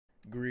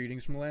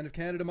Greetings from the land of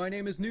Canada, my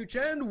name is Nooch,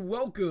 and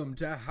welcome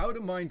to How to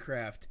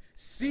Minecraft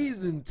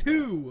Season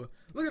 2!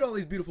 Look at all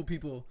these beautiful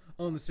people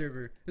on the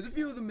server. There's a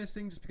few of them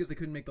missing just because they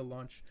couldn't make the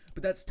launch,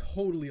 but that's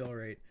totally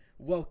alright.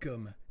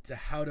 Welcome to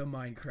How to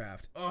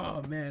Minecraft.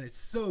 Oh man, it's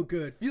so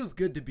good. Feels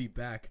good to be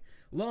back.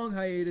 Long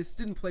hiatus,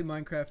 didn't play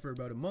Minecraft for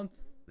about a month,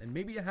 and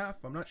maybe a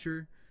half, I'm not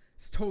sure.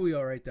 It's totally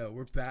alright though,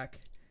 we're back,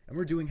 and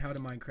we're doing How to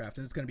Minecraft,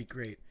 and it's gonna be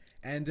great.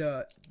 And,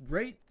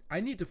 I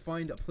need to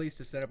find a place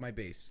to set up my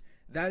base.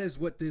 That is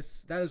what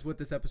this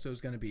episode is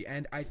going to be,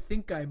 and I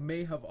think I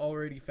may have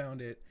already found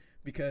it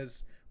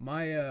because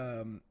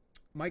my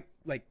what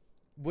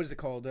is it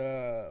called?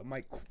 The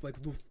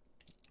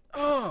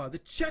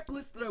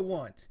checklist that I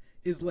want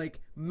is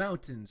like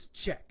mountains,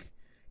 check,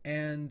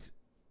 and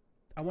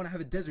I want to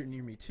have a desert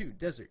near me too.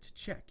 Desert,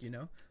 check, you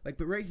know, like.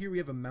 But right here we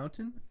have a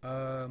mountain,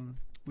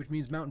 which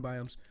means mountain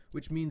biomes,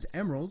 which means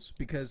emeralds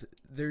because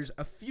there's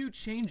a few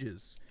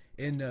changes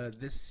in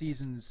this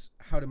season's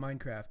How to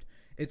Minecraft.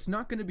 It's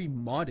not going to be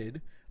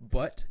modded,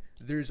 but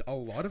there's a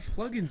lot of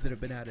plugins that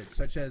have been added,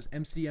 such as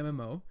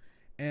MCMMO,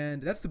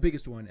 and that's the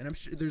biggest one. And I'm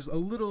sure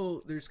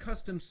there's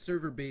custom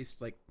server-based,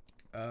 like,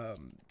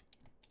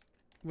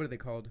 what are they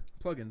called?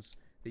 Plugins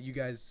that you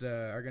guys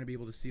are going to be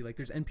able to see. Like,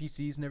 there's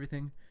NPCs and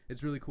everything.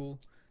 It's really cool.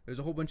 There's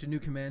a whole bunch of new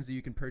commands that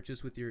you can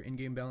purchase with your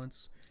in-game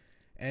balance,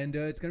 and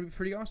it's going to be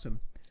pretty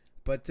awesome.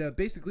 But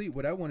basically,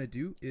 what I want to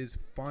do is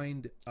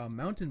find a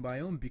mountain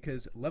biome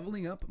because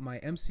leveling up my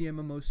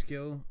MCMMO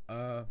skill,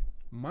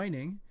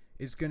 mining,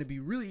 is going to be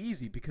really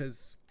easy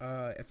because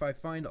if I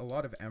find a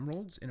lot of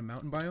emeralds in a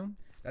mountain biome,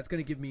 that's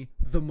going to give me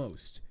the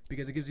most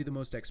because it gives you the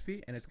most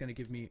XP and it's going to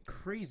give me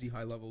crazy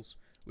high levels,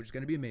 which is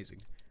going to be amazing.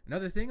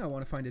 Another thing, I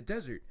want to find a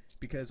desert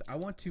because I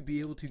want to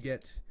be able to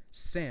get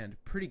sand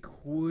pretty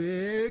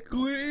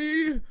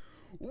quickly.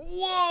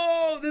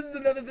 Whoa! This is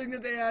another thing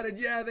that they added.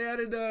 Yeah, they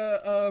added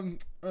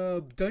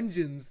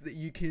dungeons that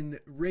you can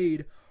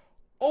raid.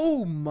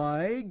 Oh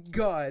my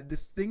god,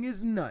 this thing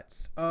is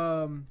nuts.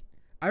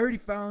 I already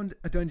found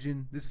a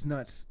dungeon. This is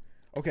nuts.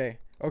 Okay.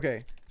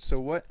 So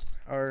what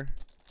are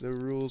the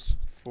rules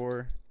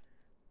for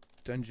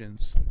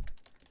dungeons?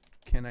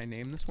 Can I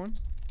name this one?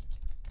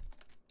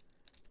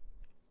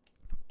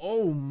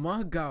 Oh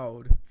my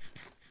god.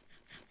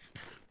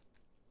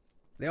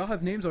 They all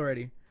have names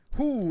already.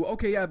 Whoo,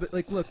 okay, yeah, but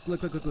like, look.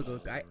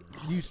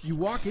 You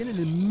walk in and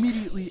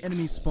immediately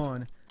enemies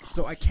spawn.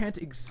 So I can't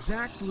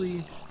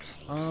exactly,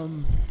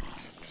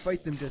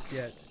 fight them just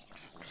yet.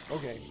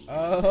 Okay.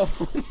 Oh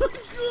my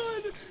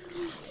god.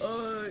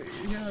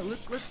 Yeah,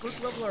 let's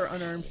level our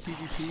unarmed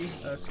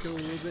PvP skill a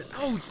little bit.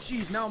 Oh,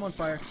 jeez, now I'm on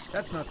fire.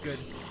 That's not good.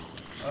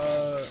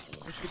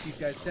 Let's get these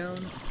guys down.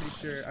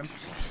 I'm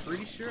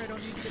pretty sure I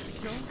don't need to get the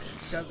kill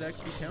to have the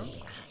XP count.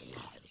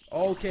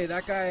 Okay,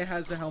 that guy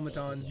has a helmet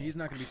on. He's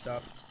not gonna be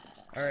stopped.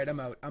 Alright, I'm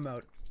out.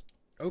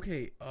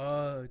 Okay,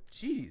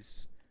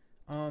 jeez.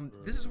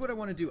 This is what I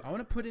want to do. I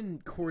want to put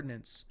in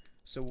coordinates.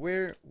 So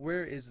where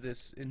is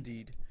this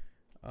indeed?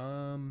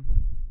 I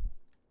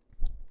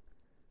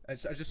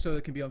just so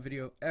it can be on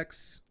video.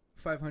 X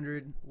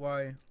 500,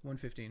 Y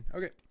 115.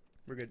 Okay,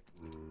 we're good.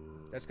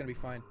 That's gonna be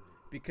fine.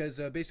 Because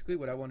basically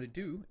what I want to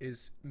do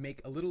is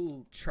make a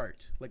little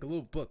chart, like a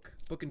little book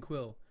and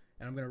quill.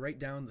 And I'm gonna write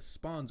down the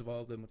spawns of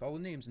all of them with all the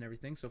names and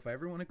everything. So if I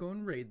ever want to go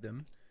and raid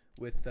them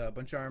with a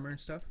bunch of armor and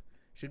stuff,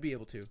 should be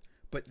able to.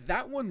 But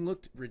that one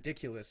looked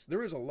ridiculous. There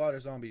was a lot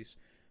of zombies.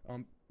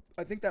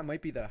 I think that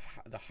might be the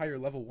higher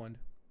level one,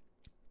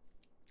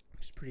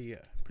 which is pretty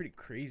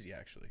crazy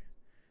actually.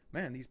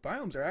 Man, these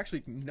biomes are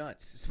actually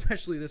nuts,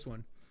 especially this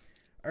one.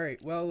 All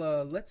right,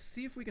 well, let's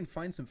see if we can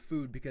find some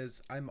food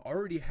because I'm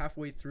already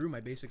halfway through my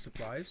basic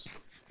supplies,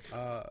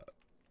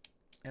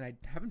 and I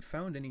haven't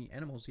found any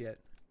animals yet.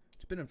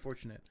 It's been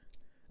unfortunate.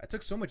 I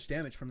took so much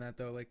damage from that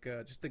though, like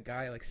just the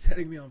guy like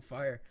setting me on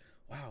fire.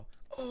 Wow.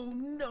 Oh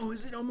no,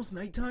 is it almost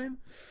nighttime?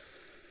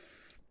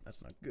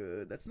 That's not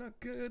good. That's not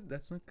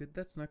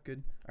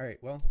good.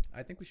 Alright, well,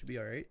 I think we should be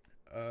alright.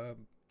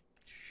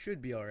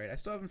 Should be alright. I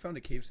still haven't found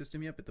a cave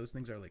system yet, but those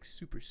things are like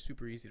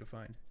super easy to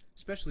find.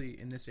 Especially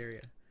in this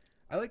area.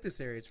 I like this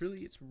area. It's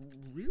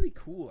really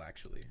cool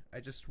actually. I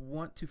just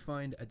want to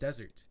find a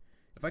desert.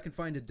 If I can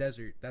find a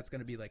desert, that's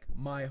gonna be like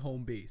my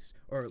home base.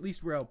 Or at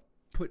least where I'll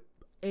put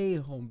a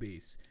home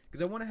base,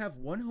 because I want to have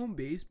one home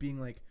base being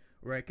like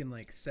where I can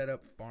like set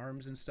up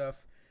farms and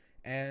stuff.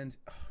 And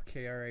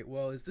okay, all right,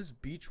 well, is this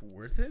beach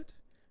worth it?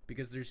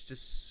 Because there's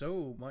just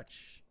so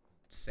much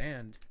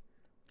sand.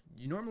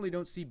 You normally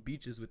don't see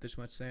beaches with this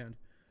much sand.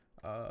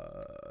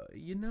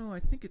 You know, I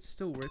think it's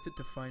still worth it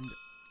to find.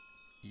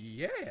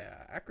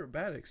 Yeah,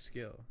 acrobatic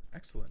skill,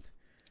 excellent.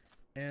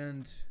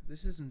 And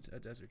this isn't a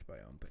desert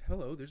biome, but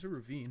hello, there's a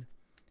ravine.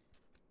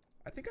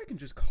 I think I can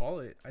just call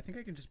it. I think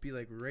I can just be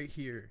like, right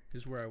here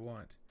is where I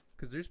want.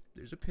 Because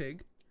there's a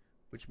pig,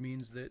 which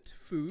means that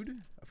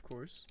food, of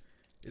course,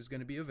 is going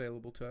to be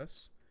available to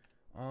us.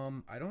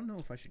 I don't know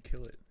if I should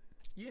kill it.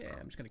 Yeah,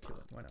 I'm just going to kill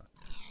it. Why not?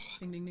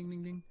 Ding, ding, ding,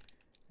 ding, ding.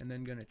 And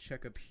then going to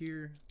check up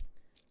here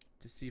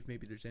to see if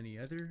maybe there's any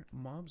other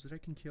mobs that I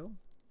can kill.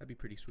 That'd be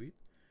pretty sweet.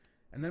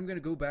 And then I'm going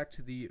to go back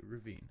to the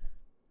ravine.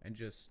 and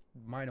just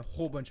mine a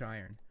whole bunch of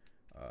iron.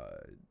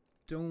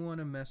 Don't want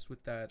to mess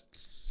with that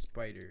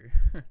spider.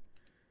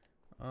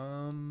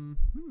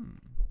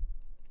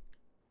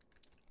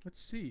 Let's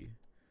see.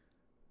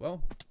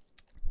 Well,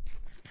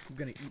 I'm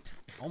gonna eat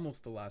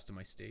almost the last of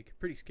my steak.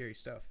 Pretty scary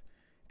stuff.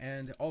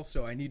 And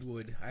also, I need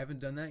wood. I haven't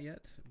done that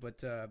yet,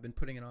 but I've been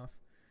putting it off.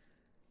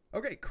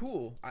 Okay,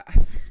 cool.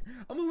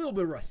 I'm a little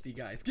bit rusty,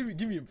 guys. Give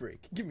me a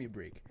break. Give me a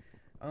break.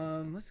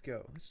 Let's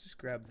go. Let's just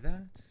grab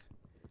that.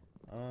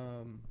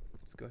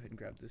 Let's go ahead and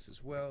grab this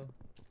as well.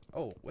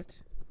 Oh, what?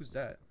 Who's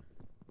that?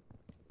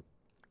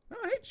 Oh,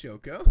 hey,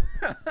 Choco.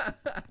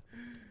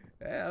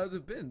 Yeah, how's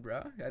it been,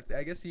 bro?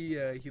 I guess he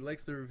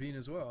likes the ravine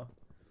as well.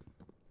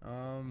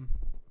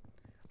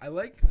 I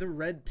like the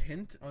red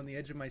tint on the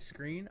edge of my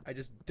screen. I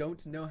just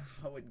don't know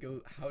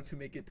how to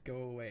make it go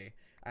away.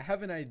 I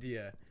have an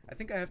idea. I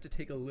think I have to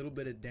take a little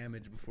bit of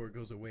damage before it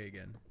goes away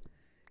again.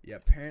 Yeah,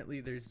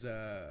 apparently there's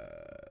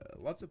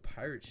lots of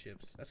pirate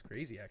ships. That's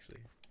crazy,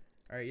 actually.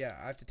 All right, yeah,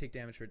 I have to take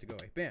damage for it to go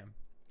away. Bam.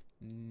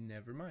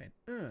 Never mind.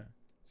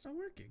 It's not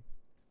working.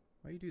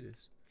 Why you do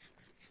this?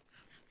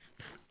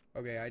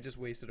 Okay, I just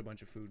wasted a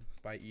bunch of food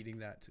by eating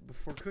that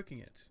before cooking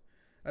it.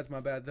 That's my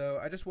bad, though.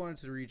 I just wanted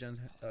to regen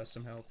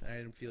some health, and I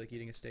didn't feel like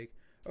eating a steak.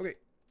 Okay.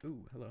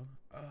 Ooh, hello.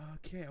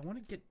 Okay, I want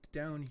to get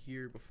down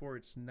here before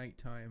it's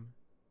nighttime.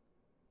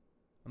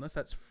 Unless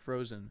that's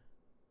frozen.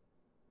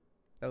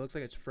 That looks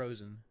like it's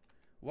frozen.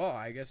 Well,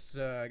 I guess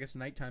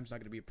nighttime's not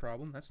going to be a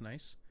problem. That's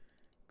nice.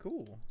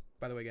 Cool.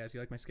 By the way, guys, you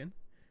like my skin?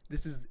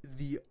 This is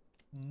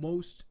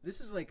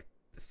like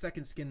the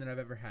second skin that I've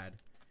ever had.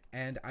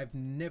 And I've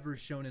never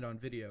shown it on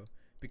video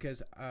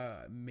because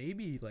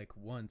maybe like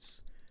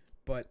once,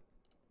 but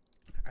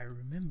I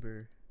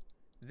remember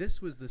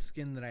this was the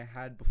skin that I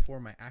had before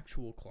my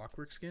actual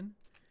clockwork skin,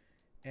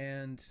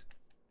 and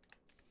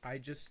I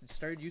just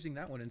started using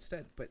that one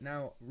instead. But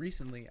now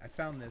recently I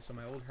found this on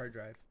my old hard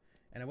drive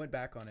and I went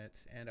back on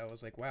it and I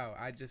was like, wow,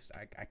 I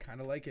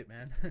kind of like it,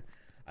 man.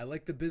 I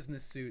like the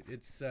business suit.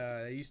 It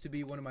used to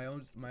be one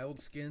of my old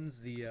skins,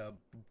 the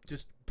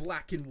just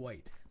black and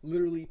white,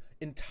 literally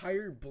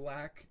entire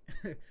black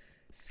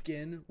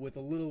skin with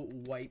a little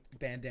white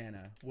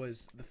bandana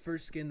was the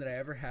first skin that I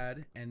ever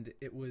had, and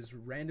it was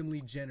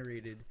randomly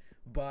generated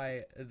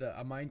by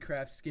a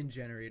Minecraft skin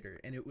generator,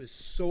 and it was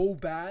so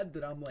bad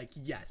that I'm like,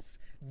 yes,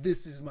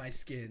 this is my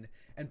skin.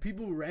 And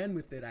people ran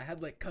with it. I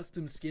had like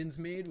custom skins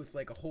made with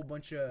like a whole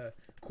bunch of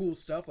cool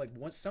stuff. Like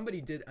once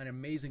somebody did an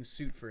amazing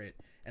suit for it,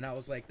 and I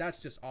was like, that's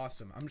just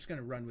awesome. I'm just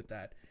gonna run with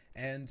that.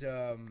 And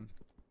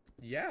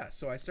yeah,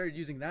 so I started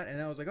using that,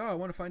 and I was like, oh, I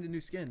want to find a new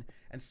skin.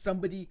 And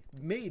somebody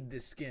made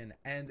this skin,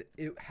 and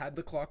it had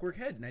the clockwork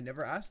head, and I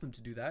never asked them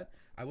to do that.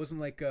 I wasn't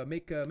like,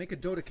 make a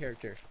Dota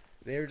character.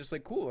 They were just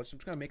like, cool, I'm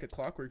just gonna make a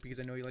clockwork because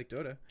I know you like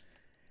Dota.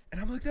 And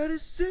I'm like, that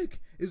is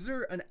sick. Is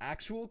there an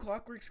actual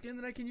clockwork skin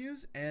that I can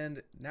use?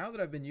 And now that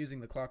I've been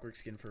using the clockwork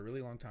skin for a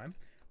really long time,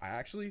 I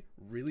actually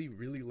really,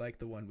 really like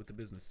the one with the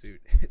business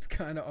suit. It's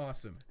kind of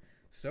awesome.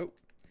 So,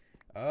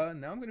 now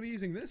I'm going to be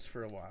using this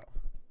for a while.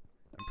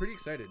 I'm pretty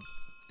excited.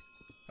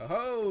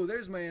 Oh,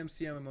 there's my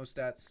MC MMO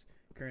stats.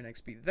 Current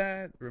XP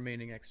that.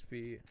 Remaining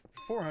XP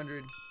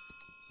 400.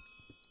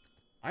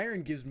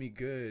 Iron gives me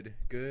good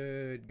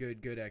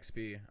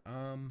XP.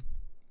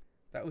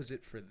 That was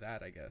it for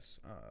that, I guess.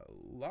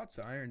 Lots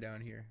of iron down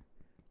here.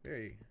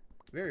 Very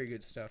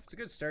good stuff. It's a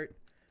good start.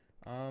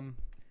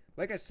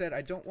 Like I said,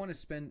 I don't want to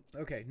spend...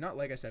 Okay, not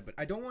like I said, but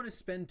I don't want to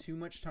spend too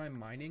much time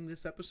mining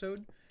this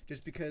episode,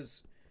 just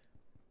because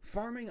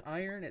farming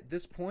iron at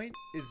this point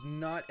is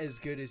not as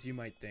good as you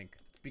might think,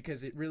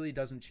 because it really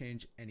doesn't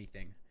change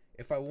anything.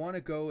 If I want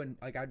to go and...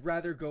 Like, I'd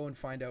rather go and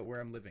find out where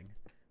I'm living.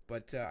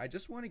 But I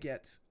just want to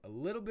get a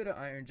little bit of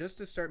iron just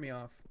to start me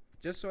off,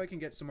 just so I can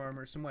get some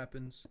armor, some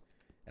weapons,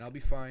 and I'll be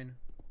fine.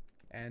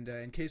 And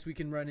in case we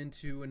can run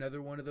into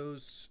another one of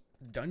those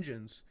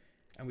dungeons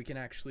and we can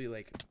actually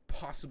like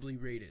possibly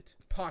raid it.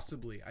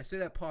 Possibly. I say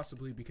that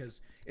possibly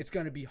because it's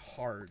going to be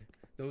hard.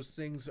 Those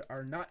things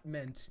are not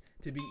meant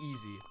to be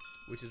easy,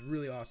 which is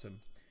really awesome.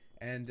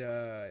 And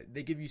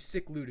they give you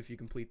sick loot if you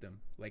complete them.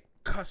 Like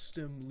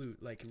custom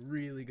loot, like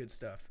really good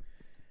stuff.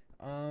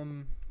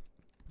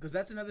 Because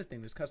that's another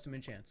thing. There's custom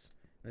enchants.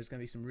 There's going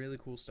to be some really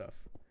cool stuff.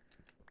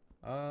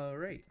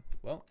 Alright.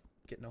 Well,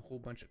 getting a whole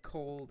bunch of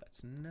coal.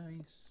 That's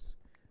nice.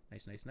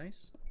 Nice.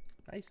 Nice.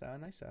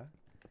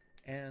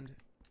 And,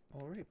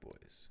 alright,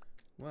 boys.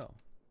 Well,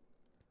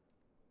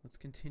 let's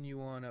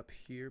continue on up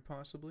here,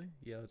 possibly.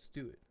 Yeah, let's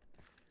do it.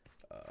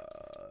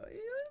 Yeah,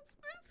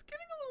 it's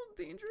getting a little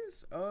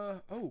dangerous.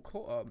 Oh,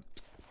 coal.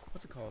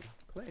 What's it called?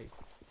 Clay.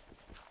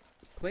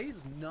 Clay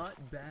is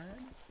not bad.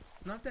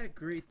 It's not that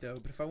great, though.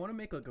 But if I want to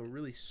make, like, a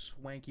really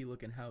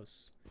swanky-looking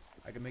house,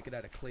 I can make it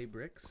out of clay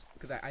bricks.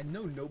 Because I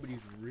know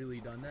nobody's really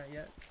done that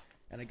yet.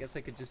 And I guess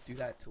I could just do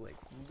that to, like,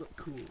 look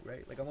cool,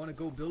 right? Like, I want to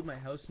go build my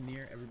house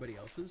near everybody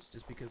else's,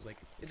 just because, like,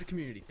 it's a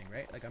community thing,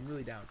 right? Like, I'm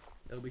really down.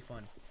 It'll be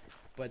fun.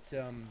 But,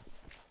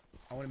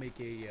 I want to make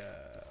a,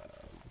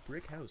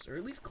 brick house, or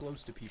at least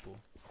close to people.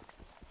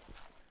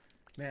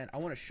 Man, I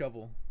want a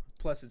shovel.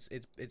 Plus,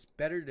 it's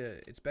better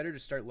to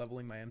start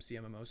leveling my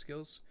MCMMO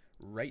skills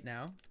right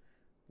now,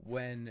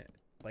 when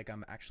like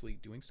I'm actually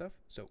doing stuff,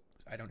 so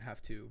I don't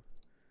have to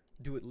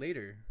do it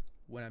later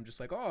when I'm just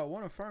like, oh, I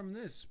want to farm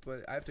this,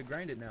 but I have to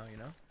grind it now, you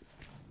know?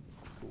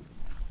 Cool.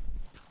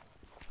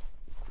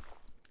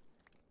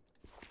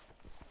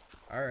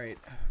 Alright,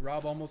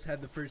 Rob almost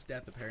had the first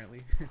death,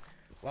 apparently.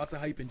 Lots of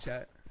hype in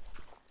chat.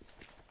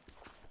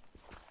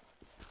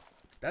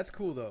 That's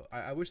cool, though.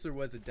 I wish there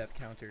was a death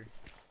counter.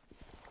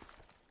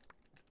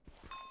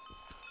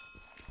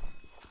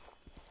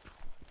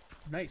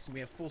 Nice, and we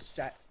have full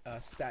stat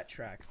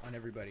track on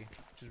everybody,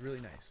 which is really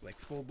nice. Like,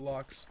 full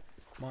blocks,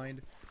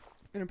 mind.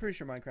 And I'm pretty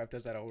sure Minecraft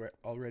does that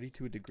already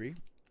to a degree.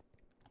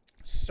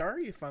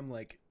 Sorry if I'm,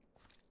 like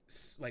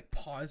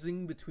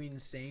pausing between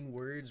saying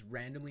words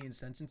randomly in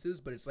sentences,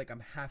 but it's like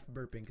I'm half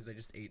burping because I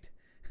just ate.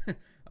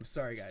 I'm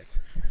sorry, guys.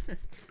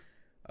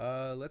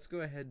 Let's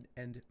go ahead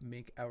and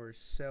make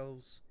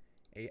ourselves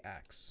a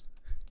axe.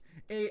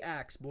 A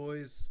axe,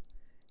 boys.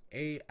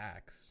 A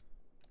axe.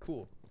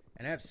 Cool.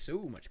 And I have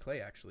so much clay,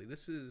 actually.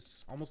 This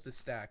is almost a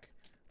stack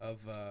of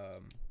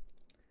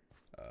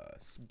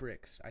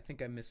bricks. I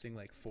think I'm missing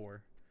like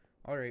 4.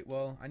 Alright,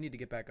 well, I need to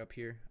get back up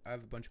here. I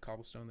have a bunch of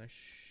cobblestone that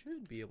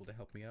should be able to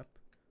help me up.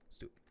 Let's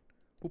do it.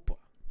 Hoopa.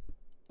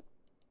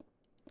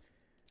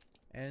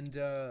 And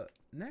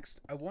next,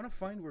 I want to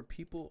find where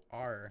people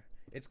are.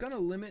 It's gonna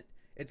limit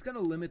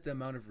the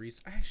amount of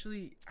resources.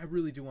 Actually, I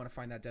really do want to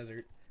find that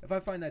desert. If I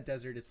find that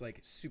desert, it's like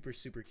super,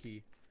 super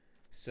key.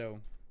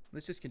 So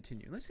let's just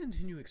continue. Let's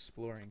continue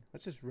exploring.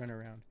 Let's just run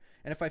around.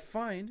 And if I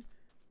find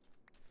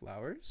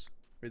flowers,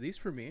 are these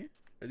for me?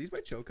 Are these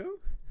by Choco?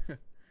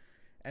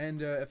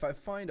 And if I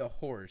find a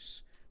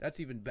horse,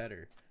 that's even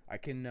better. I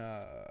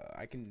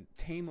can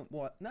tame them.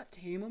 Well, not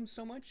tame them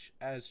so much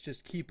as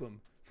just keep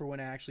them for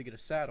when I actually get a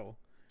saddle.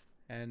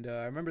 And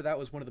I remember that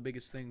was one of the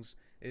biggest things.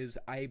 Is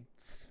I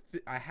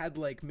had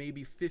like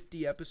maybe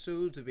 50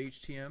 episodes of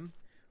HTM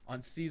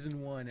on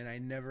season 1, and I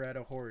never had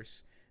a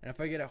horse. And if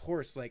I get a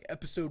horse like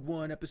episode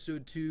 1,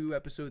 episode 2,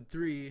 episode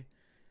 3,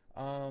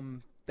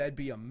 that'd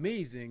be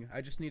amazing. I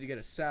just need to get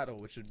a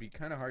saddle, which would be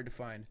kind of hard to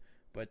find.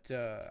 But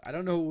I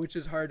don't know which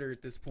is harder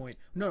at this point.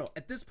 No,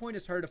 at this point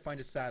it's hard to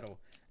find a saddle.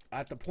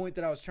 At the point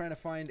that I was trying to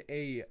find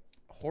a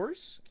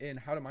horse in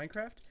How to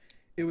Minecraft,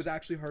 it was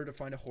actually harder to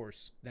find a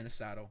horse than a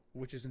saddle,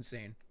 which is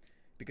insane.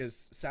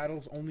 Because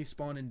saddles only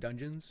spawn in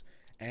dungeons,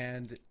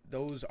 and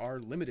those are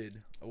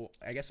limited. Well,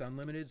 I guess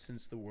unlimited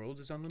since the world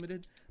is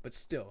unlimited, but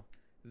still,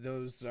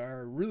 those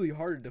are really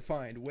hard to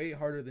find. Way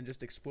harder than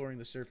just exploring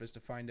the surface to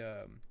find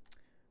a...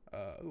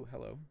 oh,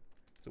 hello.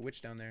 There's a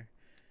witch down there.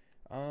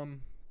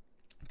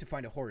 To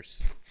find a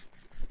horse.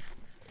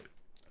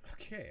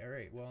 Okay,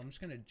 alright, well, I'm just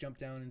gonna jump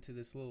down into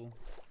this little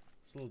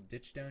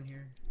ditch down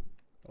here.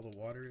 All the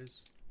water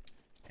is.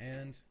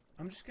 And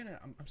I'm just gonna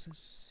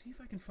see if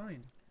I can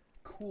find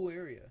a cool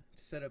area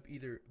to set up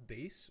either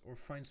base or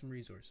find some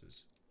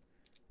resources.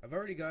 I've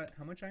already got,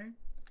 how much iron?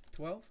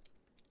 12?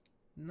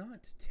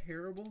 Not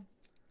terrible.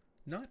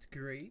 Not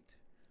great.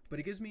 But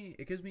it gives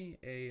me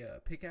a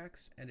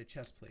pickaxe and a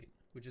chest plate,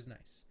 which is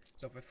nice.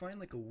 So if I find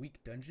like a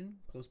weak dungeon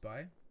close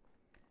by,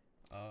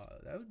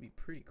 that would be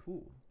pretty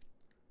cool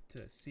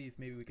to see if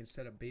maybe we can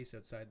set up base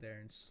outside there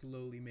and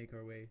slowly make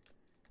our way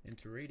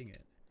into raiding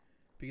it.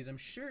 Because I'm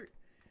sure,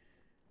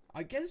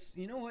 I guess,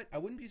 you know what, I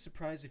wouldn't be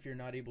surprised if you're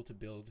not able to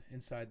build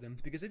inside them,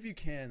 because if you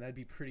can, that'd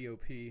be pretty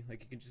OP.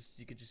 Like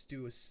you could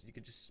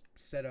just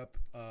set up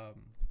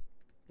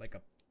like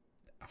a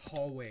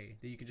hallway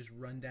that you could just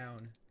run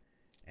down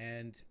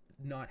and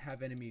not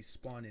have enemies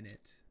spawn in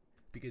it,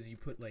 because you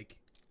put like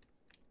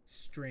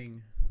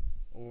string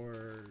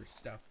or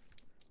stuff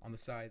on the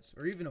sides,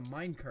 or even a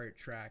minecart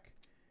track,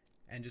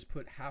 and just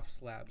put half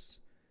slabs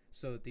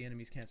so that the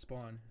enemies can't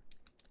spawn.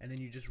 And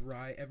then you just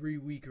ride every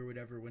week or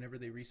whatever, whenever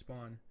they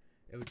respawn,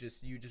 it would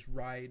just, you just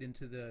ride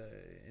into the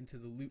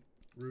loot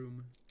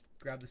room,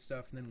 grab the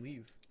stuff, and then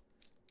leave.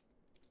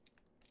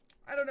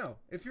 I don't know.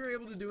 If you're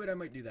able to do it, I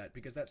might do that,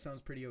 because that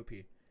sounds pretty OP.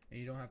 And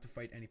you don't have to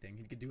fight anything.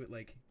 You could do it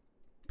like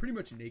pretty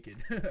much naked.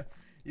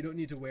 You don't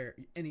need to wear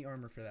any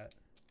armor for that,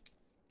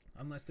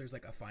 unless there's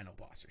like a final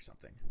boss or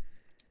something.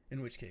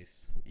 In which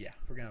case, yeah,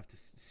 we're gonna have to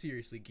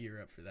seriously gear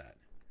up for that.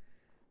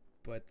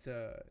 But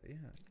yeah,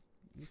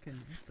 you can.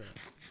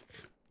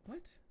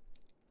 What?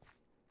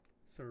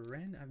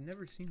 Seren? I've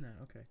never seen that.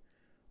 Okay.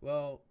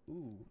 Well,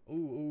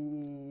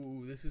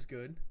 ooh, this is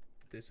good.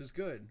 This is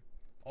good.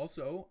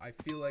 Also, I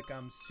feel like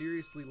I'm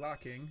seriously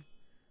lacking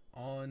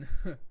on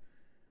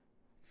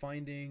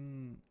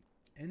finding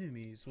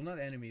enemies. Well, not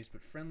enemies,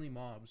 but friendly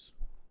mobs.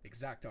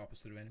 Exact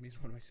opposite of enemies.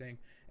 What am I saying?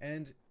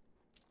 And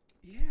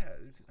yeah,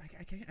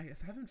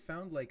 I haven't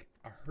found like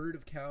a herd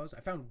of cows.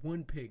 I found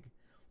one pig.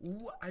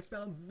 I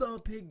found the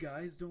pig,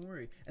 guys. Don't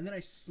worry. And then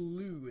I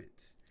slew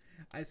it.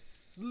 I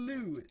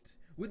slew it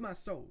with my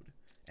sword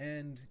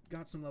and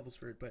got some levels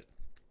for it. But,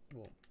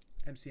 well,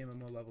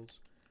 MCMMO levels.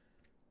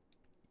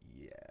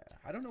 Yeah,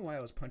 I don't know why I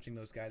was punching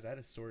those guys. I had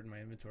a sword in my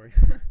inventory.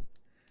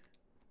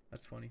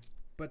 That's funny.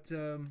 But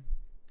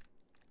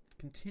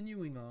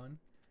continuing on,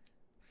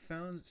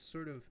 found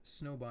sort of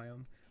snow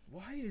biome.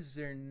 Why is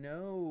there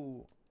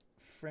no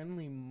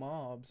friendly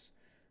mobs?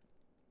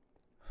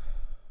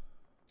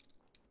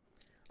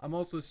 I'm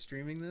also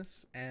streaming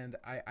this, and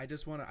I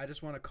just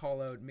wanna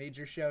call out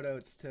major shout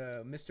outs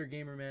to Mr.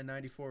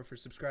 Gamerman94 for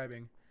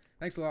subscribing.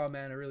 Thanks a lot,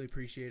 man. I really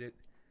appreciate it.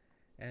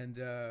 And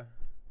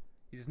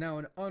he's now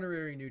an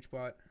honorary Nooch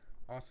bot.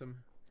 Awesome.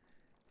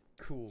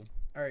 Cool.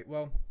 Alright,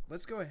 well,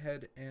 let's go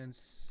ahead and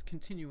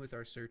continue with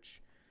our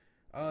search.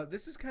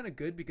 This is kind of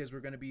good because we're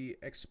going to be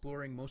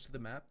exploring most of the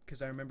map,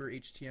 because I remember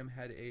HTM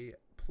had a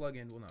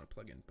plugin. Well, not a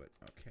plugin, but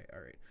okay,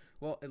 alright.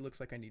 Well, it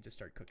looks like I need to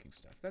start cooking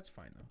stuff. That's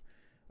fine, though.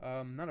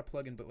 Not a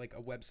plugin, but like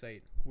a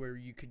website where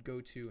you could go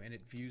to and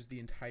it views the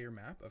entire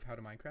map of how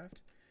to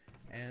Minecraft.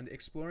 And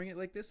exploring it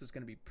like this is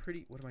going to be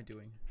pretty... What am I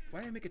doing? Why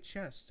did I make a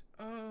chest?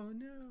 Oh,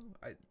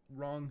 no.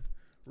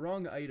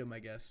 Wrong item, I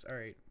guess.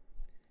 Alright.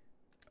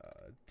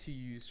 To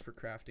use for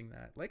crafting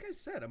that. Like I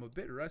said, I'm a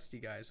bit rusty,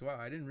 guys. Wow,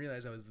 I didn't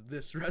realize I was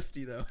this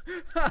rusty, though.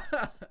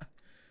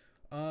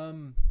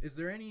 Is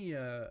there any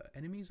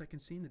enemies I can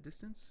see in the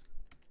distance?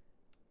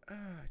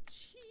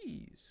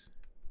 Jeez.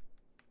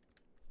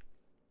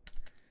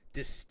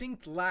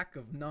 Distinct lack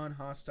of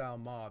non-hostile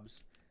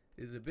mobs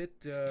is a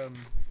bit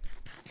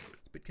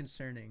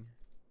concerning.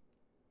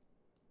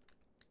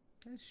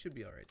 It should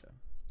be alright, though.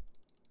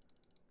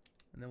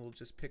 And then we'll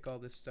just pick all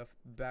this stuff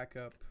back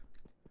up.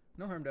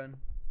 No harm done.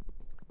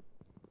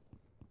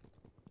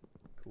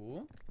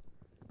 Cool.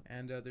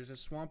 And there's a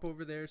swamp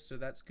over there, so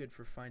that's good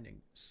for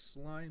finding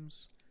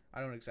slimes. I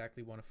don't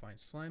exactly want to find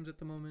slimes at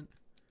the moment.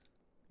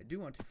 I do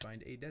want to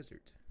find a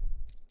desert.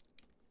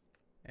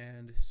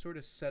 And sort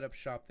of set up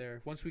shop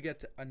there. Once we get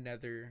to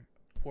another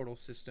portal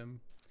system,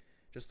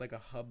 just like a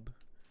hub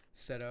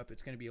setup,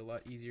 it's going to be a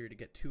lot easier to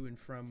get to and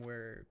from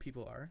where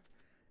people are.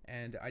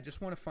 And I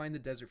just want to find the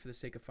desert for the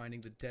sake of finding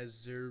the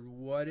desert.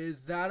 What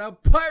is that? A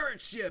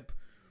pirate ship!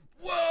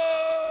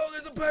 Whoa!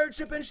 There's a pirate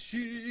ship and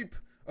sheep!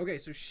 Okay,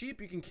 so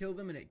sheep, you can kill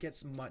them and it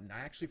gets mutton.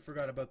 I actually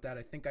forgot about that.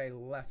 I think I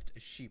left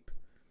a sheep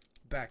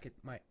back at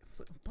my...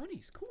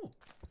 Bunnies, cool.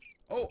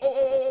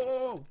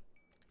 Oh.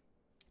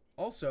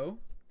 Also,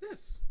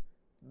 this.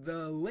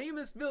 The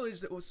lamest village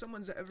that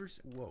someone's ever...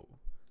 Whoa.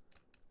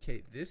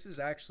 Okay, this is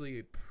actually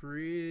a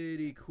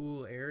pretty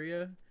cool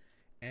area.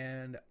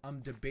 And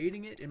I'm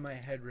debating it in my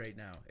head right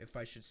now if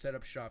I should set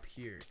up shop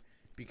here.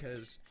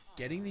 Because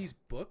getting these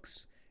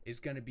books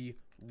is going to be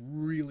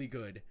really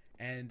good.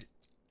 And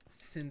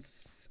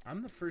since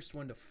I'm the first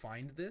one to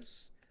find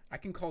this, I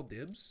can call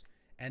dibs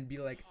and be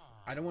like,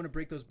 I don't want to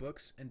break those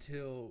books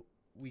until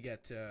we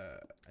get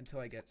until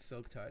I get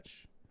Silk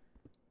Touch,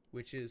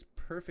 which is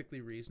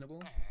perfectly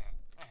reasonable.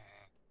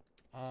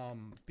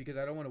 Because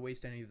I don't want to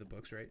waste any of the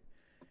books, right?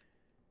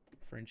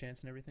 For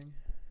enchants and everything.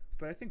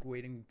 But I think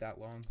waiting that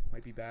long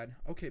might be bad.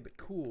 Okay, but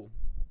cool.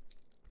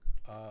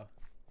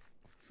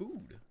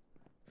 Food.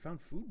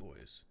 Found food,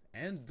 boys.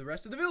 And the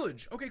rest of the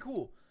village. Okay,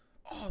 cool.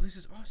 Oh, this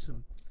is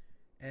awesome.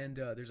 And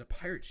there's a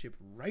pirate ship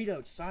right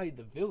outside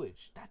the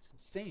village. That's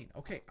insane.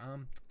 Okay, I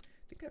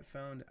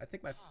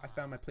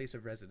found my place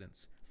of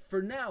residence.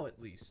 For now,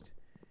 at least.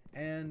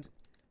 And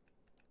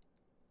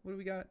what do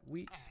we got?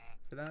 Wheat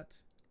for that.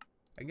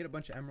 I can get a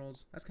bunch of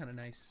emeralds. That's kind of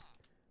nice.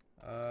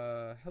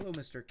 Hello,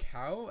 Mr.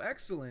 Cow.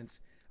 Excellent.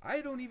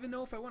 I don't even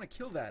know if I want to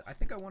kill that. I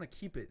think I want to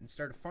keep it and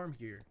start a farm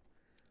here.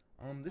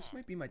 This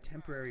might be my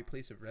temporary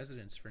place of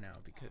residence for now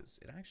because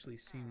it actually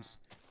seems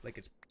like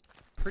it's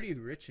pretty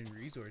rich in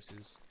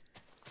resources.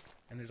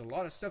 And there's a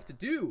lot of stuff to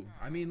do.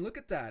 I mean, look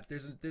at that.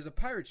 There's a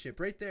pirate ship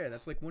right there.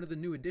 That's like one of the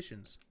new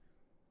additions.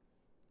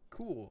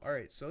 Cool.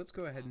 Alright, so let's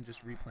go ahead and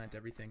just replant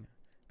everything.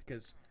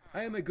 Because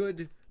I am a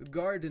good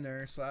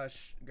gardener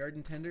 /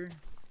 garden tender.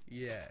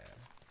 Yeah.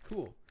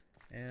 Cool.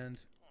 And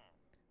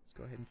let's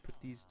go ahead and put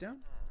these down.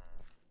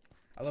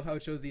 I love how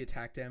it shows the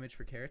attack damage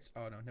for carrots.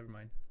 Oh, no, never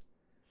mind.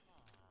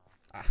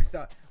 I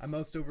thought I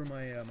moused over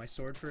my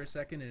sword for a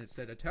second and it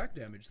said attack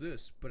damage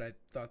this, but I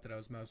thought that I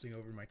was mousing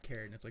over my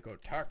carrot and it's like, oh,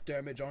 attack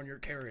damage on your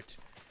carrot.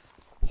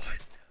 What?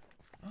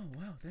 Oh,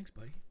 wow, thanks,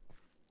 buddy.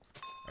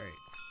 Alright.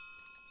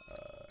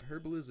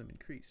 Herbalism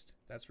increased.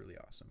 That's really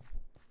awesome.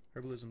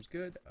 Herbalism's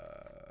good.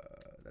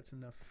 That's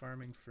enough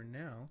farming for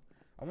now.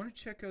 I want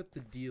to check out the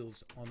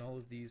deals on all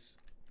of these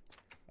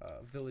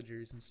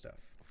villagers and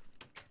stuff.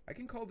 I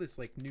can call this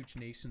like Nooch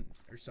Nation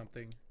or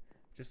something.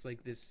 Just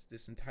like this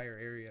entire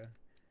area.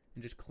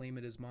 And just claim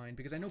it as mine.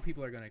 Because I know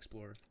people are going to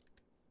explore.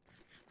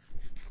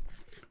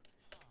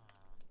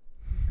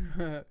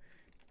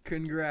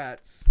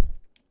 Congrats.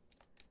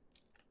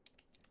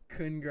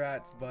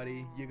 Congrats,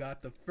 buddy. You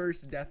got the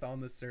first death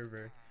on the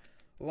server.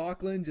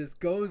 Lachlan just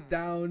goes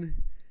down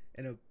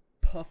in a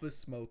puff of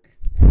smoke.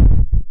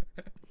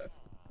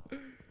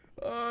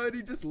 Oh, and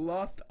he just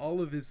lost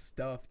all of his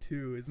stuff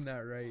too. Isn't that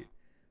right?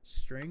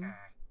 String?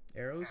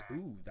 Arrows?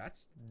 Ooh,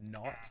 that's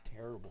not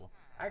terrible.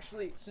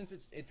 Actually, since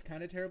it's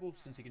kind of terrible,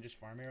 since you can just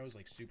farm arrows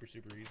like super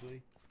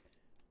easily.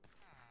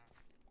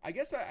 I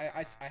guess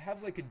I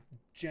have like a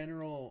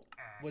general,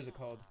 what is it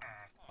called?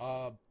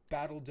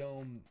 Battle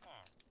Dome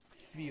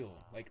feel,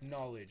 like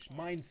knowledge,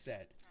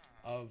 mindset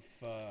of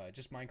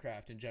just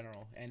Minecraft in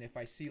general. And if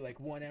I see like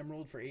 1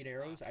 emerald for 8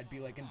 arrows, I'd be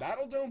like, in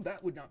Battle Dome,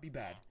 that would not be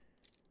bad.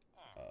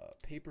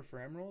 Paper for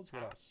emeralds.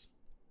 What else?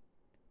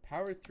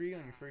 Power 3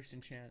 on your first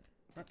enchant.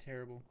 Not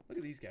terrible. Look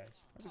at these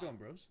guys. How's it going,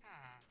 bros?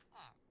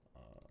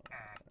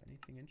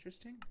 Anything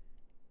interesting?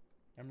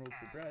 Emerald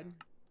for bread.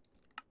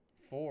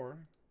 4.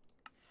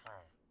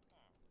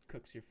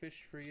 Cooks your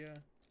fish for you.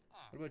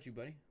 What about you,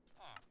 buddy?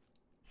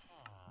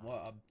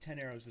 Well, 10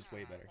 arrows is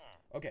way better.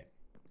 Okay.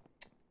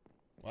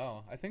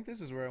 Well, I think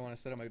this is where I want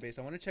to set up my base.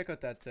 I want to check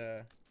out that,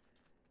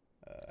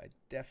 I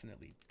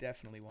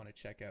definitely want to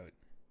check out,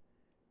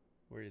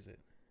 where is it?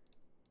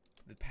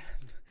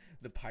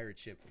 The pirate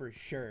ship, for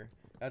sure.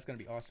 That's going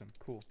to be awesome.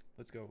 Cool.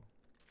 Let's go.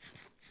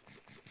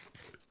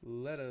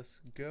 Let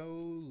us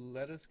go.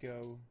 Let us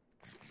go.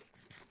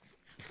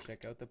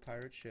 Check out the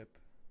pirate ship.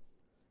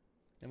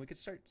 And we could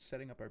start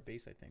setting up our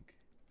base, I think.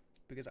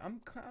 Because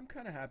I'm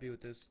kind of happy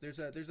with this.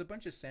 There's a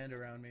bunch of sand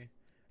around me.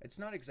 It's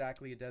not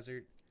exactly a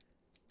desert.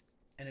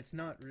 And it's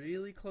not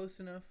really close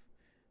enough,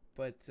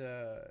 but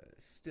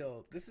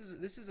still, this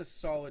is a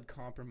solid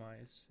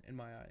compromise in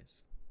my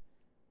eyes.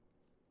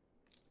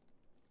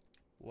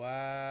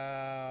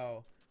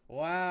 Wow,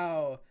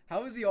 wow!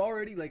 How is he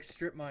already like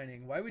strip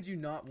mining? Why would you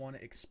not want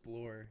to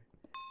explore?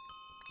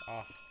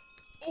 Ah,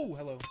 oh,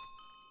 hello.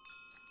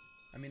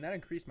 I mean, that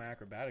increased my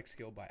acrobatic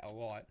skill by a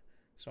lot,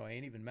 so I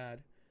ain't even mad.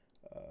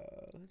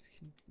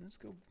 Let's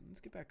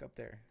get back up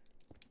there.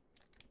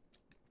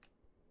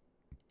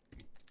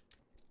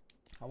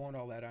 I want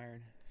all that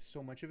iron,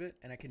 so much of it,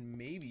 and I can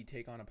maybe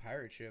take on a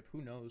pirate ship.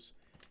 Who knows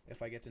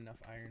if I get enough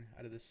iron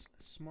out of this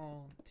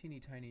small, teeny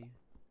tiny.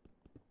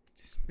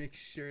 Just make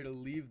sure to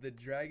leave the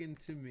dragon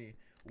to me.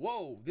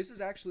 Whoa, this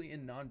is actually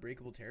in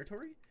non-breakable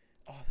territory?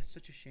 Oh, that's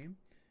such a shame.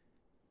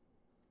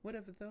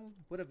 Whatever though,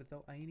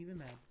 I ain't even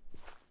mad.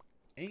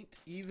 Ain't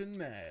even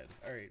mad.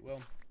 Alright,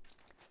 well,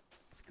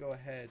 let's go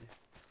ahead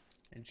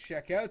and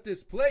check out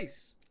this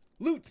place.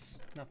 Loots,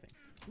 nothing.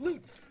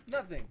 Loots,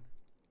 nothing.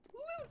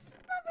 Loots,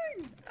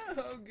 nothing.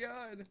 Oh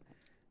god.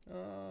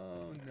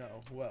 Oh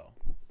no. Well,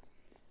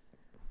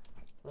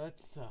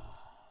 let's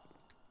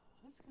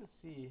go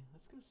see.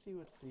 Let's go see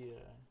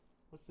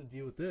what's the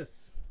deal with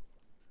this.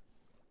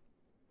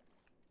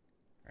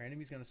 Our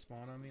enemy's gonna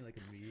spawn on me like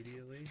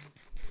immediately.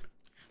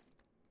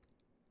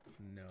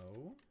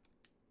 No.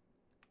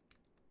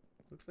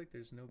 Looks like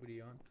there's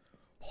nobody on.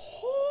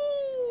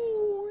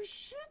 Oh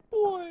shit,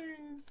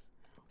 boys!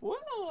 Well,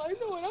 I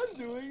know what I'm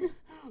doing.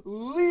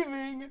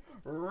 Leaving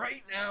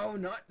right now,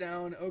 not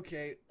down.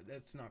 Okay,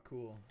 that's not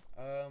cool.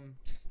 Oh,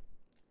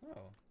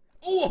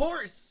 a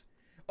horse!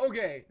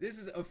 Okay, this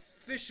is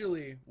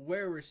officially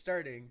where we're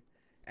starting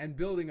and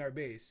building our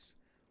base.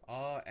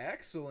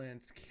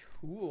 Excellent.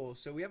 Cool.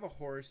 So we have a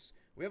horse.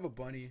 We have a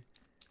bunny.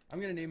 I'm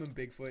gonna name him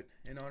Bigfoot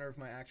in honor of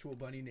my actual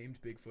bunny named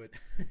Bigfoot.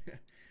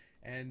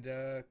 And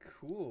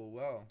cool.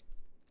 Well,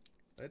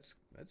 let's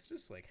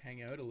just like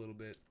hang out a little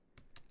bit.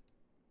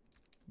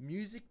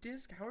 Music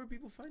disc? How are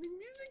people finding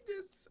music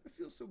discs? I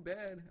feel so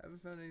bad. I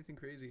haven't found anything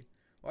crazy.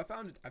 Well,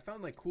 I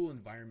found like cool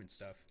environment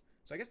stuff.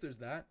 So I guess there's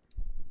that.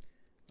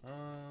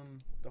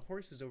 The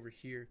horse is over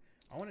here.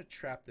 I want to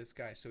trap this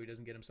guy so he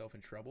doesn't get himself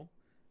in trouble,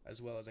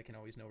 as well as I can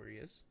always know where he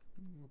is.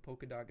 Little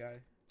polka dot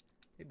guy.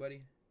 Hey,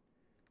 buddy.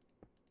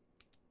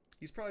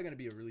 He's probably gonna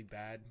be a really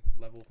bad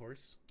level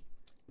horse,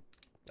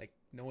 like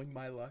knowing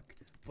my luck,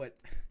 but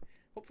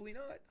hopefully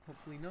not.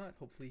 Hopefully not.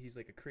 Hopefully he's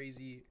like a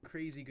crazy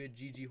good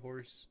GG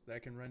horse that I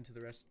can run to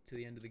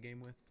the end of the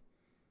game with.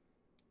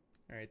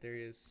 All right, there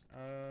he is.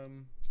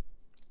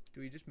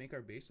 Do we just make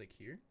our base like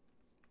here?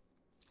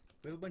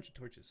 We have a bunch of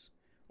torches,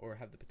 or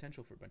have the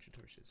potential for a bunch of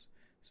torches.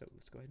 So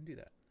let's go ahead and do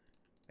that.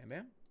 Bam,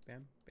 bam,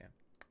 bam, bam.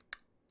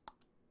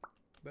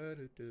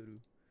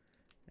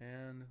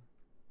 And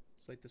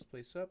let's light this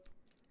place up.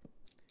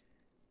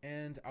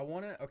 And I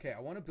wanna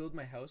build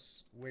my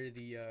house where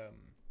the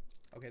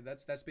okay,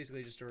 that's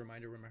basically just a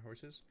reminder where my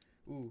horse is.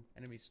 Ooh,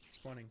 enemies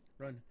spawning.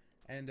 Run.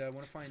 And I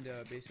wanna find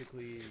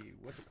basically,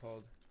 what's it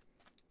called?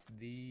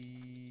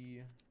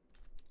 The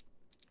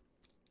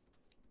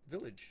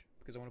village,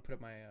 because I want to put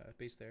up my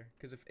base there.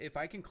 Because if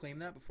I can claim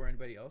that before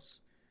anybody else,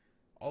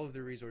 all of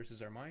the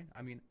resources are mine.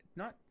 I mean,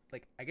 not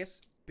like, I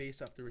guess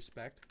based off the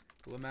respect.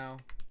 Lamau.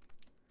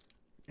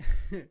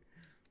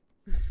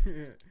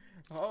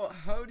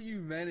 How do you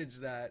manage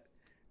that?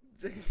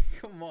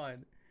 Come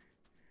on.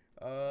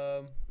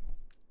 Well,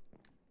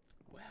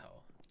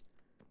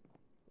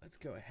 let's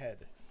go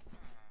ahead.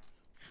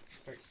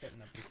 Start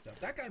setting up this stuff.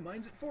 That guy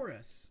mines it for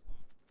us.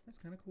 That's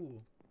kind of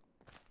cool.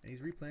 And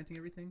he's replanting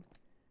everything.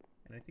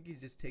 And I think he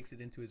just takes it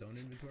into his own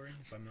inventory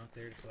if I'm not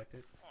there to collect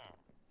it.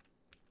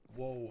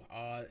 Whoa,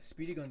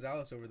 Speedy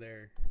Gonzalez over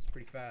there. He's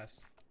pretty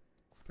fast.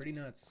 Pretty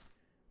nuts.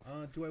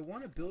 Do I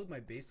want to build my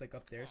base like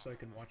up there so I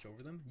can watch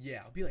over them?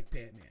 Yeah, I'll be like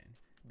Batman.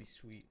 It'd be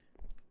sweet.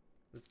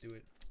 Let's do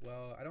it.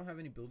 Well, I don't have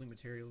any building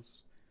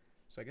materials,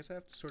 so I guess I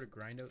have to sort of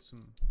grind out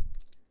some.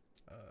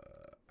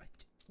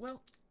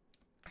 Well,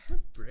 I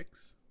have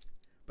bricks,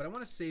 but I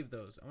want to save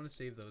those. I want to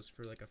save those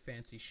for like a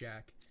fancy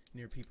shack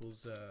near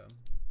people's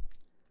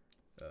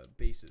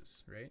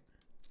bases, right?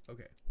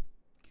 Okay.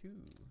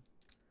 Cool.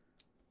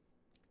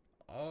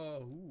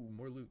 Oh, ooh,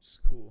 more loots.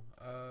 Cool.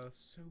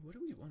 So what do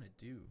we want to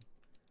do?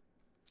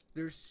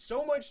 There's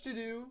so much to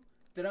do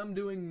that I'm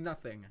doing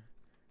nothing.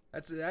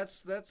 That's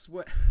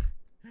what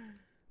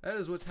that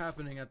is what's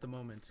happening at the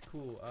moment.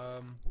 Cool.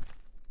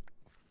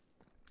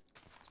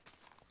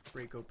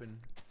 Break open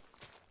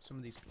some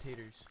of these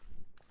potatoes.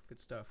 Good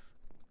stuff.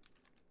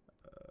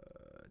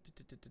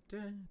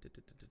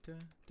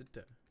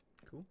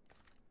 Cool.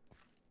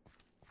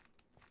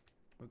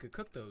 We could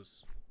cook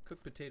those.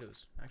 Cooked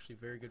potatoes. Actually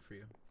very good for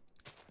you.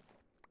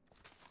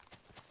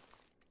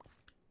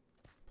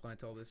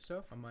 Plant all this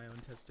stuff on my own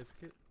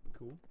testificate.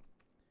 Cool.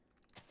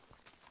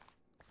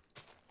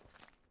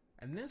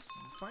 And this,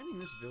 finding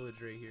this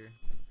village right here.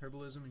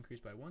 Herbalism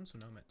increased by 1, so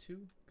now I'm at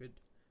 2. Good.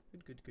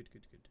 Good.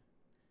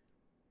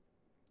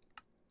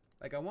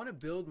 Like, I want to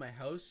build my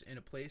house in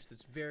a place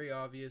that's very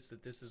obvious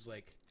that this is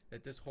like,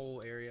 that this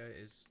whole area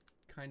is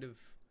kind of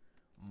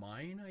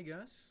mine, I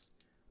guess.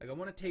 Like, I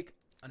want to take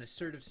an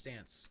assertive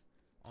stance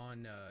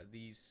on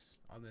this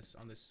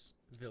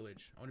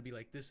village. I want to be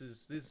like,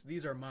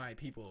 these are my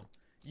people.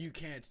 You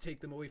can't take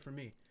them away from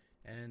me.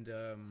 And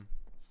I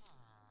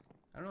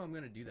don't know how I'm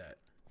gonna do that.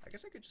 I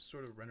guess I could just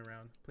sort of run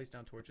around, place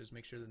down torches,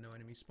 make sure that no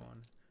enemies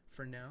spawn.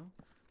 For now,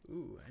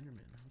 ooh,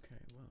 Enderman. Okay,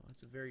 well,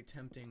 that's a very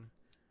tempting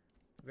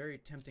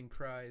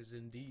prize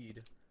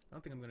indeed. I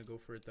don't think I'm gonna go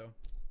for it though.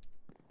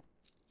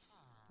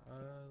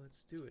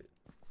 Let's do it.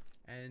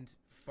 And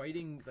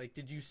fighting, like,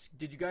 did you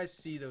guys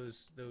see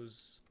those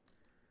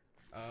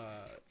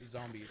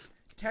zombies?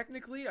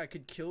 Technically, I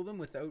could kill them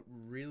without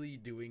really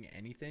doing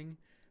anything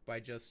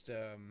by just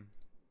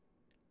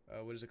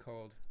what is it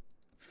called?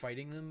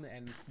 Fighting them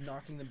and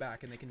knocking them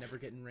back, and they can never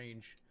get in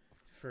range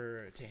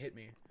to hit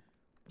me.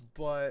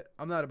 But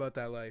I'm not about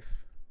that life.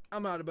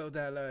 I'm not about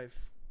that life.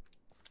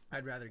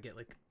 I'd rather get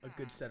like a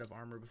good set of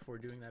armor before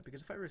doing that,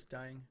 because if I risk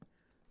dying,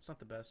 it's not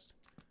the best.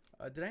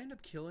 Did I end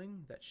up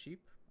killing that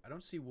sheep? I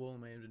don't see wool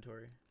in my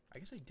inventory. I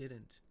guess I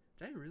didn't.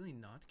 Did I really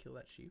not kill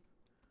that sheep?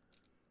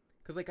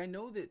 Because like I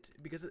know that,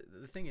 because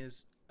the thing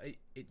is,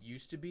 it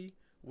used to be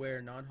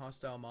where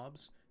non-hostile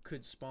mobs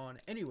could spawn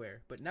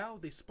anywhere, but now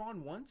they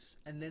spawn once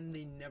and then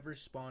they never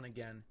spawn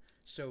again.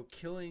 So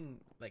killing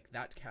like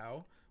that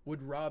cow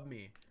would rob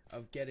me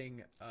of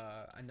getting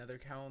another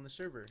cow on the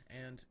server.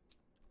 And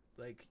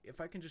like if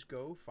I can just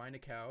go find a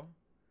cow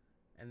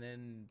and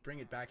then bring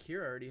it back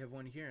here, I already have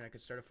one here and I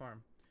could start a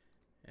farm,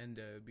 and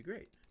it'd be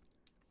great.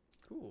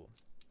 Cool.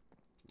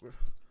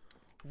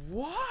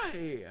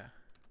 Why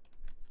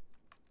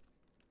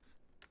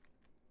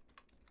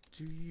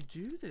do you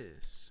do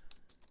this?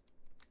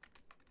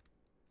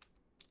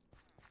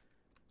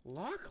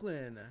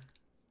 Lachlan,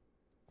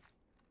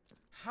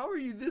 how are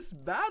you this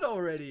bad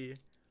already?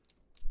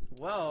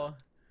 Well,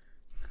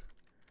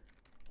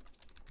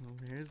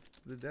 there's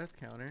the death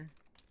counter.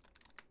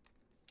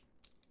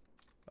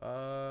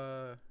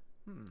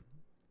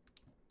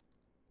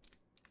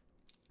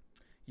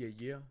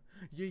 Yeah.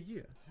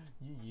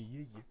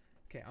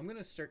 Okay, I'm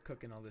gonna start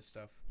cooking all this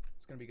stuff.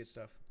 It's gonna be good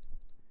stuff.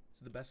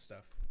 It's the best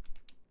stuff.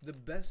 The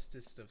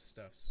bestest of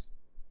stuffs.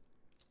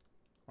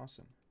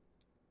 Awesome.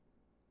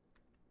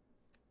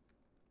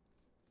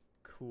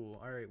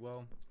 Cool. Alright,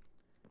 well,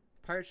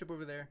 pirate ship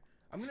over there.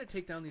 I'm gonna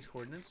take down these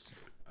coordinates.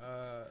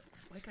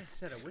 Like I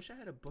said, I wish I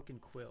had a book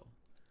and quill.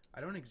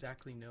 I don't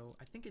exactly know.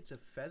 I think it's a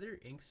feather,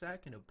 ink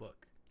sac, and a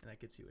book, and that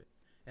gets you it.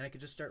 And I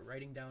could just start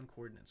writing down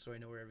coordinates so I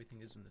know where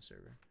everything is in the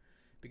server.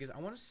 Because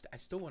I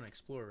still want to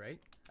explore, right?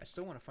 I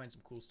still want to find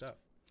some cool stuff.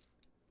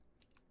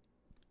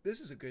 This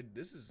is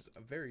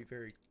a very,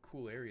 very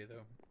cool area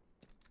though.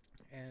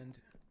 And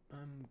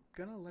I'm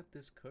gonna let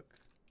this cook.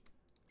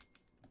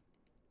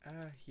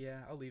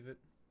 Yeah, I'll leave it.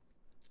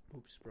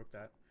 Oops, broke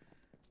that.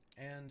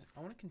 And I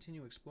want to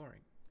continue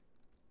exploring,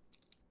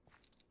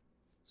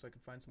 so I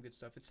can find some good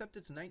stuff. Except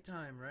it's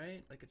nighttime,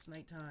 right? Like, it's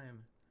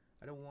nighttime.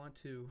 I don't want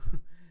to.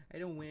 I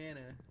don't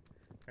wanna.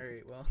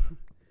 Alright, well,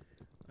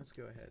 let's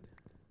go ahead.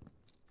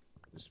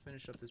 Just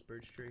finish up this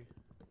birch tree.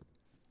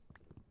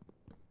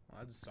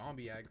 Well, that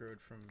zombie aggroed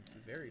from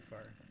very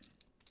far.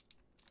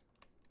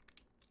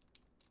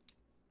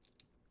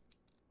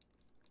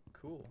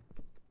 Cool.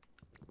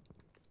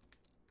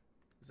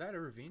 Is that a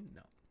ravine?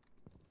 No.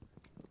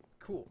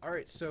 Cool. All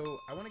right. So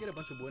I want to get a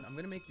bunch of wood. I'm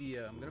gonna make the.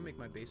 I'm gonna make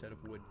my base out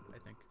of wood, I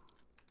think.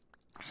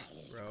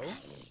 Bro.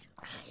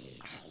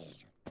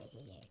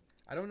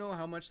 I don't know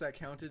how much that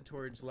counted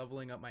towards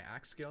leveling up my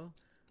axe skill,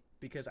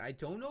 because I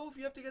don't know if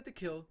you have to get the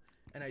kill,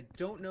 and I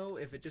don't know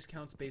if it just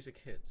counts basic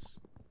hits.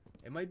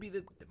 It might be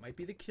the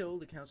kill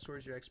that counts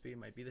towards your XP. It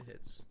might be the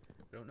hits.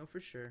 I don't know for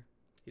sure.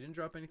 He didn't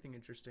drop anything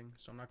interesting,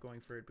 so I'm not going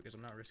for it because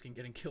I'm not risking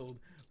getting killed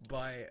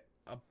by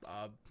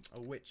a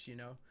witch, you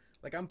know?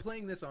 Like, I'm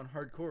playing this on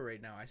hardcore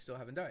right now. I still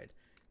haven't died.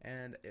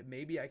 And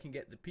maybe I can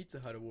get the Pizza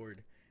Hut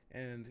award,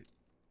 and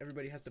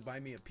everybody has to buy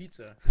me a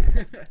pizza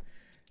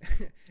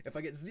if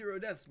I get 0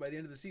 deaths by the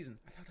end of the season.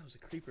 I thought that was a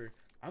creeper.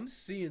 I'm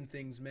seeing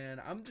things,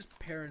 man. I'm just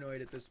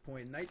paranoid at this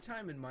point.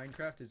 Nighttime in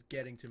Minecraft is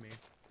getting to me.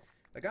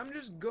 Like, I'm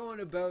just going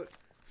about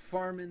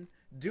farming,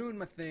 doing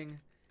my thing.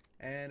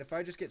 And if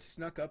I just get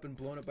snuck up and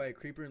blown up by a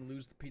creeper and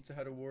lose the Pizza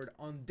Hut award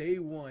on day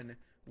 1,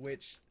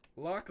 which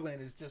Lachlan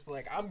is just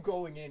like, I'm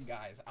going in,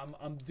 guys.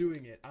 I'm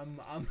doing it. I'm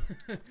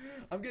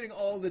I'm getting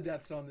all the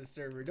deaths on this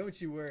server.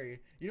 Don't you worry.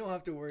 You don't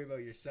have to worry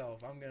about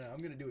yourself. I'm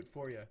gonna do it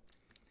for you.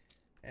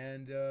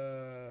 And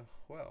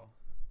well,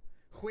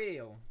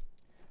 whale.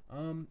 I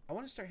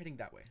want to start heading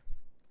that way.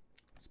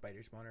 Spider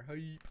spawner.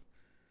 Hype.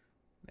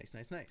 Nice,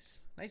 nice,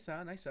 nice.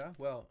 Nice-a, nice-a.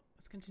 Well,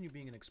 let's continue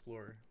being an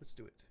explorer. Let's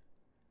do it.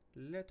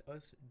 Let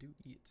us do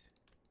it.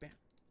 Bam.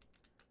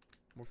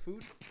 More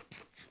food.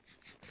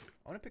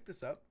 I want to pick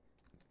this up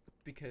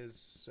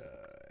because,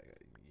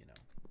 you know,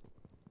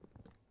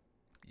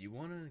 you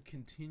want to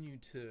continue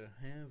to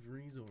have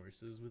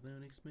resources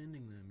without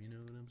expending them. You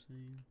know what I'm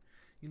saying?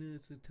 You know,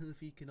 it's the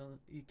tough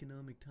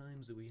economic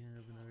times that we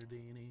have in our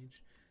day and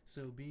age.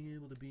 So being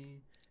able to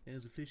be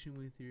as efficient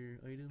with your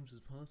items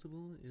as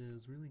possible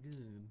is really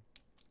good.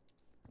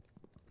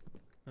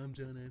 I'm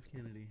John F.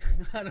 Kennedy.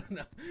 I don't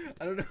know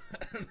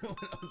what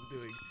I was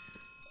doing.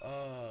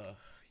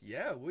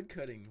 Yeah, wood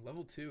cutting,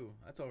 level 2.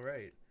 That's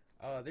alright.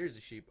 There's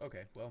a sheep.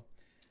 Okay, well,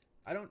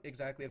 I don't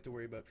exactly have to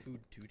worry about food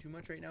too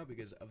much right now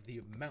because of the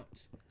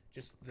amount,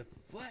 just the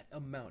flat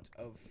amount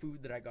of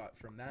food that I got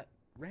from that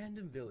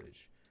random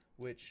village,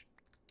 which,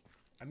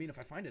 I mean, if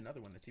I find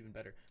another one, that's even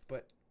better,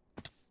 but,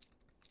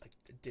 like,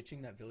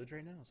 ditching that village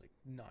right now is, like,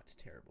 not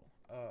terrible.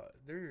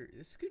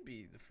 This could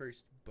be the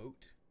first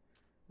boat.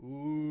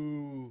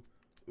 Ooh,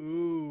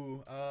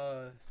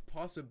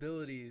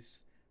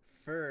 possibilities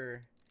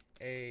for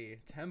a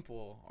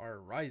temple are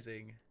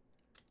rising.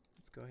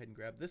 Let's go ahead and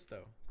grab this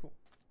though. Cool.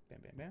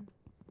 Bam, bam, bam.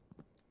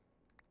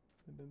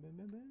 Bam, bam,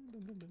 bam, bam,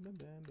 bam, bam, bam, bam,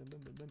 bam,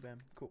 bam, bam, bam,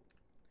 bam. Cool.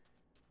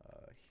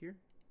 Here.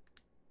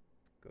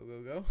 Go,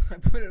 go, go. I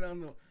put it on,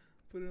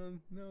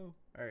 no.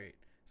 Alright,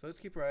 so let's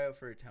keep our eye out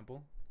for a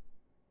temple.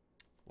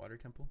 Water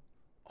temple.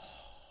 Oh,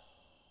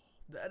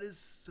 that is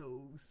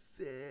so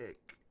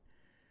sick.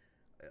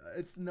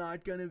 It's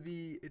not gonna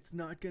be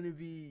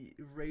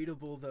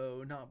rateable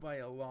though, not by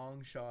a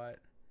long shot.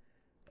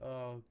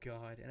 Oh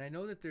god. And I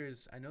know that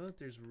there's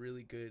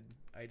really good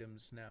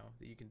items now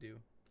that you can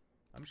do.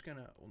 I'm just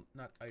gonna, well,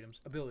 not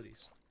items,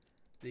 abilities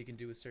that you can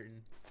do with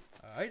certain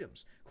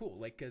items. Cool,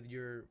 like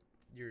your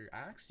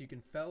axe, you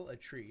can fell a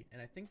tree,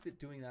 and I think that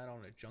doing that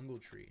on a jungle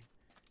tree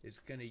is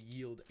gonna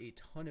yield a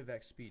ton of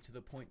XP to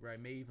the point where I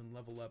may even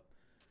level up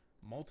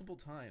multiple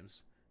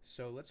times.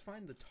 So let's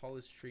find the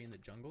tallest tree in the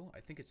jungle.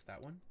 I think it's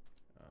that one,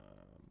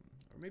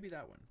 or maybe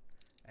that one.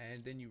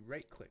 And then you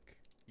right click,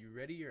 you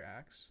ready your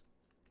axe,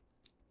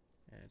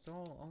 and it's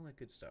all that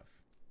good stuff.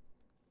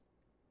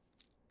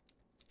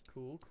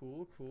 Cool,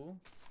 cool, cool.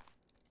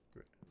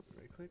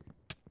 Right click.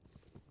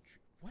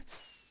 What?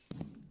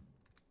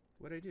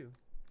 What'd I do?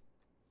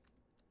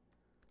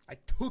 I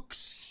took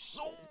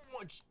so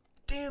much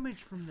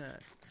damage from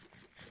that.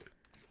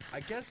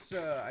 I guess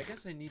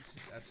I need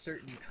a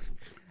certain.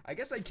 I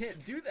guess I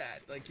can't do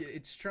that. Like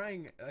it's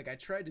trying. Like I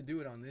tried to do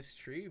it on this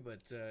tree,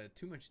 but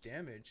too much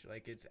damage.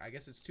 Like I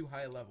guess it's too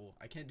high a level.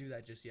 I can't do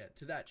that just yet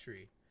to that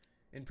tree,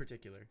 in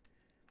particular.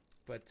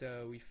 But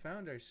we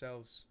found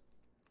ourselves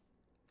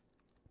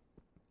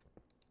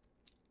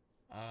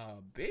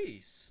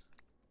base.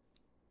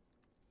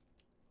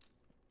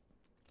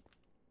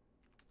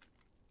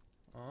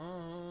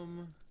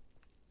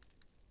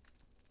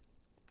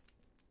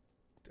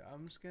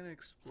 I'm just gonna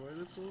explore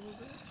this a little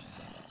bit.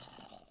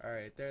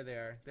 Alright, there they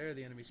are. There are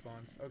the enemy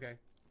spawns. Okay.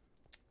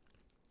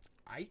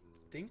 I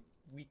think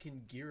we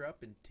can gear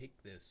up and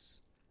take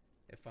this,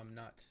 if I'm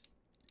not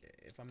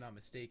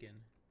mistaken.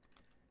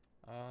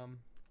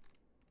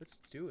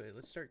 Let's do it.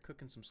 Let's start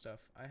cooking some stuff.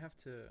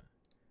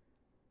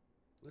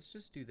 Let's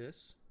just do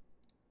this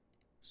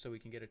so we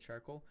can get a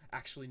charcoal.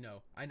 Actually,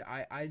 no.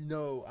 I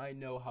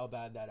know how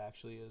bad that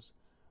actually is.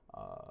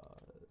 Oh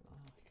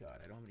god,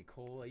 I don't have any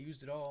coal. I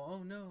used it all.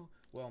 Oh no.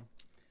 Well,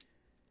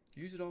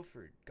 use it all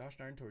for gosh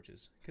darn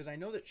torches. Because I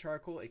know that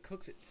charcoal, it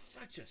cooks at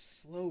such a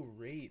slow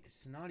rate.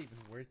 It's not even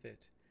worth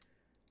it.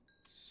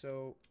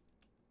 So,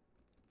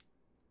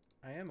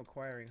 I am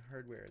acquiring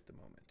hardware at the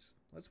moment.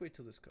 Let's wait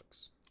till this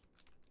cooks.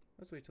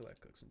 Let's wait till that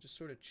cooks and just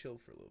sort of chill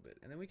for a little bit.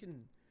 And then we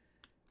can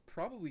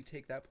probably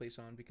take that place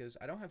on because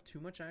I don't have too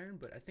much iron,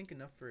 but I think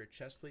enough for a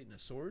chest plate and a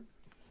sword.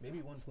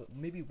 Maybe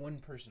one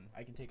person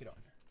I can take it on.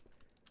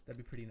 That'd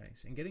be pretty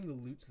nice. And getting the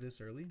loots this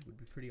early would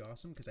be pretty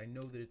awesome because I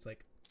know that it's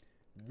like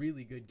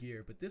really good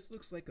gear, but this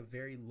looks like a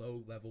very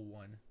low level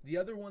one. The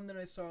other one that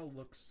I saw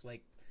looks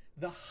like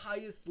the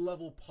highest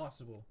level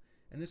possible,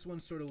 and this one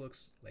sort of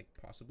looks like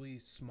possibly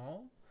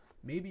small,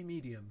 maybe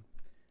medium,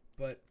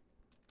 but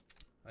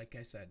like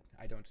I said,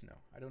 I don't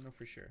know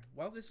for sure.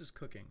 While this is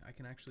cooking, I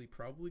can actually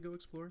probably go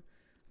explore,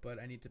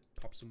 but I need to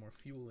pop some more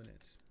fuel in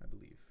it, I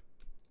believe.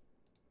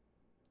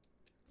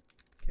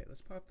 Okay,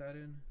 let's pop that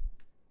in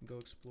and go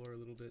explore a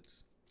little bit,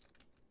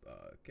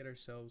 get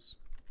ourselves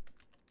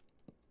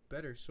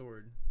better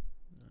sword.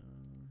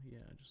 Yeah,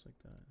 just like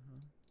that, huh?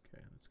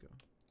 Okay, let's go.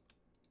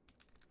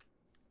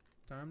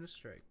 Time to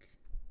strike.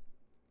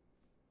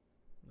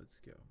 Let's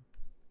go.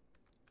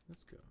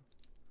 Let's go.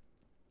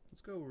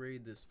 Let's go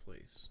raid this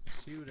place.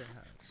 See what it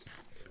has.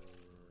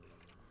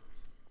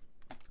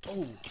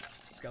 Oh,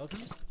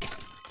 skeletons?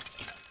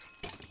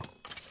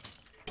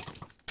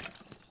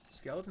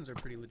 Skeletons are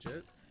pretty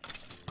legit.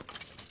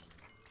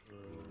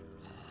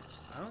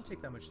 I don't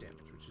take that much damage,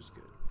 which is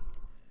good.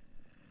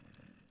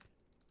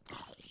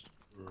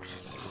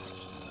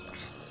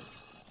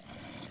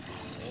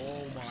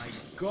 Oh my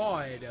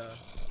god!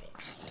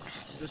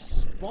 The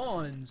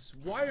spawns!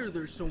 Why are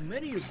there so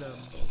many of them?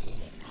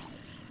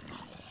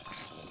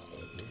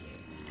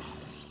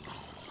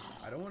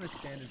 I don't want to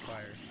stand in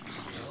fire. I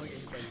don't want to get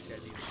hit by these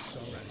guys either, so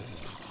I'm running.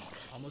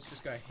 Almost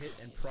just got hit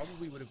and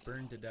probably would have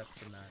burned to death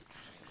from that.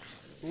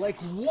 Like,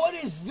 what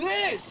is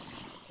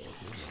this?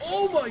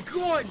 Oh my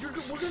god!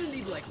 We're gonna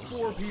need like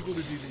 4 people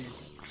to do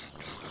these.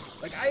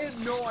 Like, I had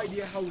no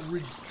idea how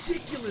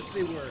ridiculous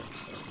they were.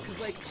 Because,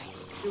 like,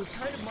 it was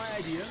kind of my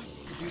idea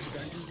to do the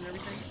dungeons and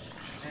everything.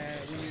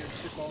 And when we were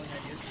spitballing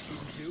ideas for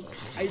Season 2,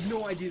 I had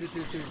no idea that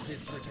they're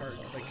this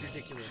retarded. Like,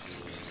 ridiculous.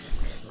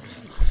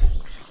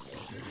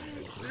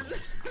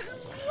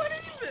 What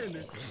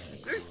even?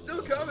 They're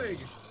still coming.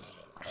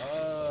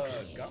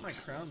 Got my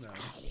crown though.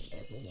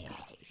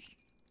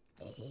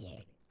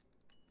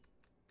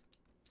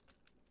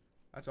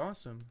 That's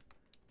awesome.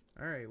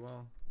 Alright,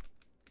 well.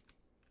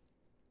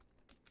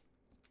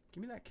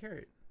 Give me that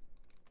carrot.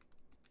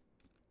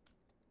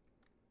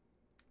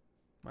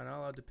 Am I not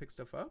allowed to pick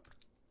stuff up?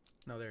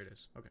 No, there it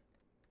is. Okay.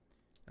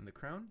 And the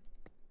crown?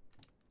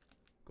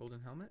 Golden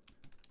helmet?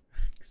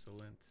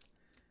 Excellent.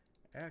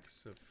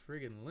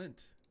 Ex-friggin'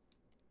 lint.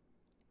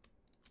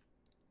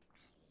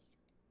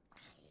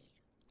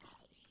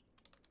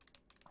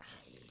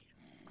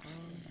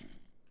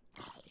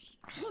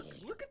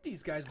 Look at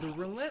these guys. They're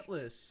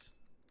relentless.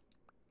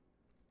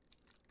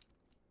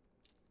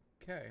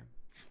 Okay.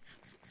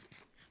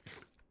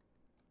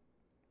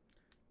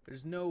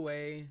 There's no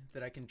way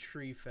that I can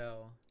tree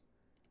fell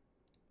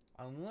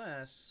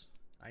unless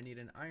I need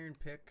an iron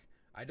pick.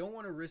 I don't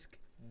want to risk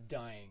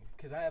dying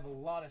because I have a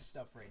lot of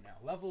stuff right now.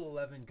 Level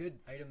 11, good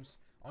items.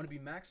 I want to be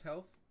max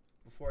health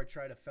before I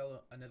try to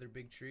fell another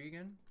big tree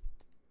again.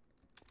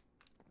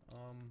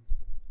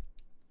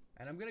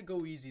 And I'm gonna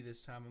go easy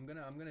this time. I'm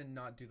gonna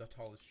not do the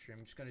tallest tree.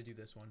 I'm just gonna do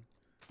this one.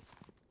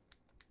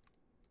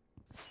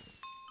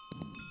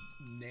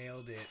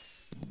 Nailed it.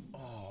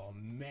 Oh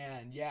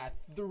man, yeah,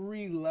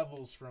 3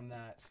 levels from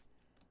that.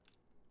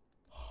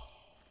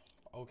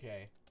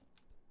 Okay,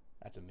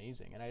 that's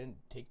amazing, and I didn't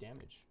take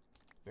damage.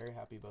 Very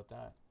happy about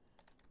that.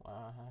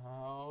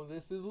 Wow,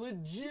 this is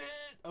legit.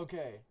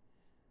 Okay,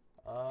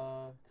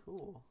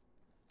 cool.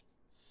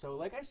 So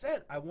like I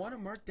said, I want to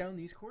mark down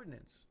these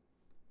coordinates.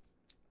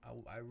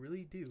 I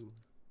really do,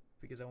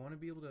 because I want to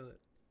be able to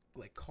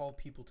like call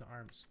people to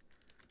arms.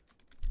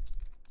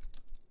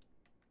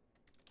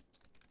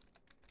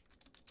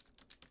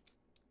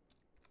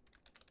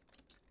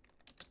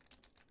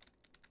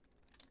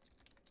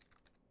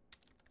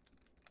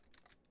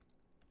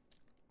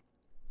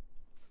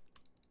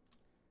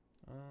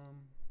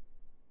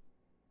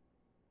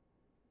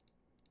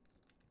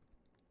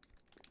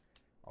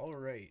 All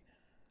right,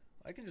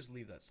 I can just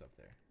leave that stuff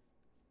there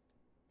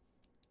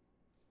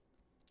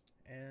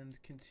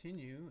and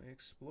continue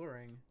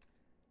exploring.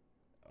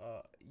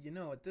 You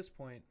know, at this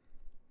point,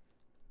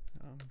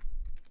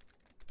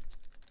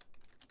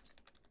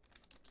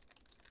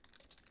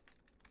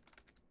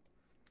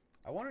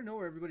 I want to know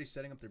where everybody's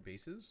setting up their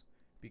bases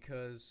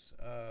because,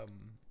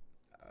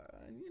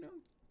 you know,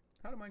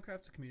 how to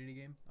Minecraft's a community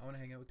game. I want to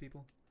hang out with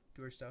people,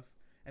 do our stuff,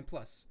 and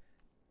plus,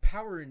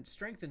 power and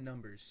strength in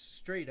numbers,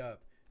 straight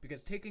up.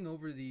 Because taking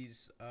over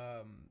these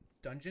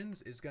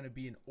dungeons is going to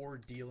be an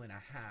ordeal and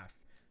a half.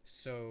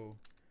 So,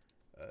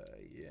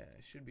 yeah,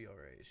 it should be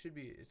alright.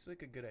 It's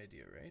like a good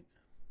idea, right?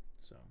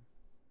 So,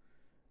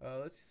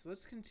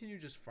 let's continue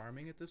just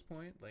farming at this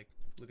point. Like,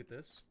 look at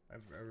this. I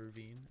have a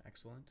ravine.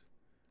 Excellent.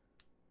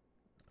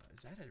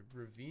 Is that a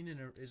ravine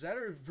is that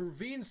a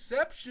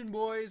ravineception,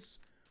 boys?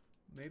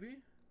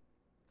 Maybe?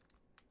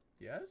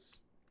 Yes?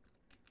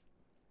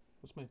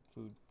 What's my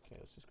food? Okay,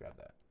 let's just grab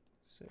that.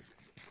 Sick.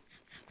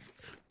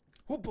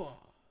 Whoopah!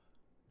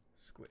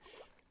 Squish.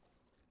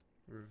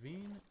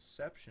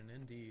 Ravineception,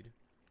 indeed.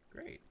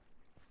 Great.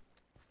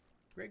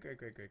 Great.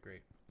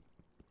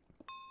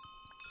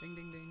 Ding,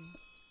 ding, ding.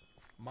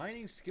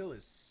 Mining skill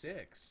is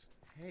 6.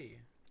 Hey.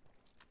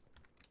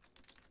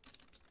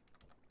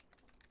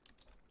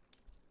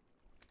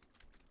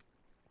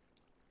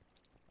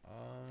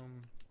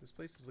 This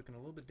place is looking a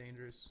little bit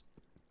dangerous.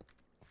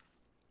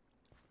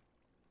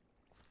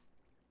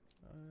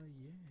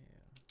 Yeah.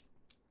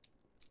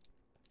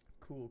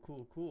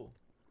 Cool.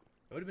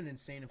 It would have been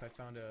insane if I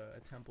found a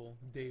temple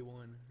day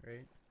 1,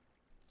 right?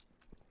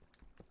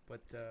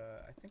 But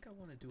I think I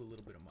want to do a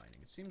little bit of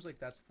mining. It seems like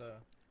that's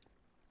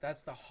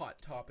the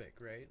hot topic,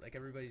 right? Like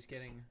everybody's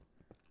getting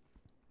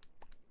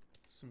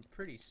some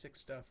pretty sick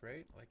stuff,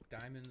 right? Like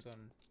diamonds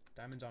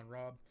on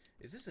Rob.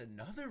 Is this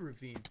another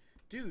ravine?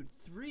 Dude,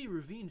 3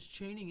 ravines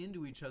chaining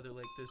into each other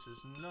like this is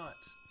not,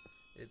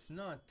 it's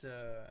not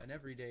an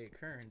everyday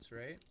occurrence,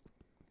 right?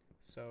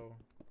 So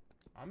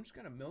I'm just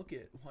gonna milk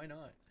it. Why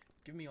not?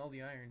 Give me all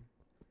the iron.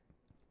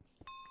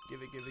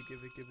 Give it, give it,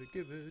 give it, give it,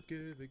 give it,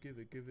 give it, give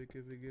it, give it,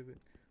 give it, give it.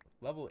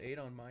 Level 8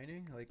 on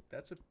mining, like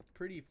that's a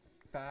pretty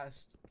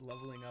fast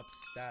leveling up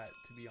stat,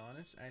 to be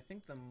honest. And I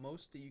think the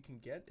most that you can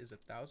get is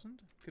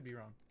 1,000. Could be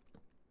wrong.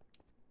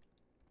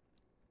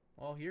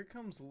 Well, here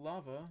comes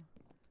lava.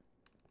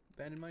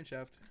 Abandoned mine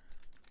shaft.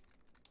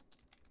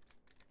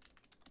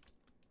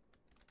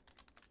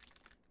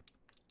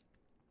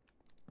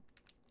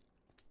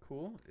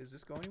 Cool. Is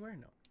this going anywhere?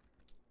 No.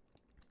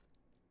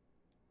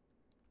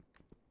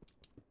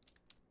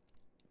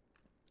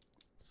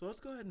 So let's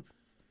go ahead and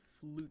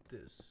flute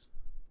this.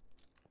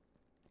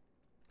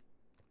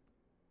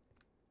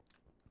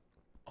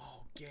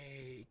 Oh,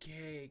 K,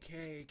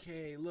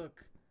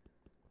 look.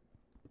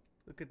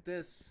 Look at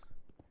this.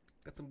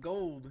 Got some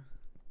gold.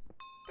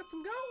 Got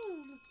some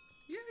gold.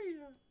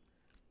 Yeah.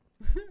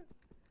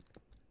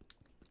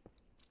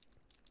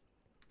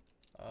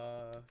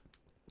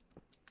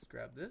 Let's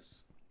grab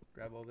this.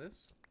 Grab all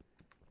this.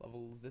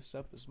 Level this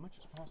up as much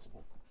as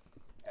possible.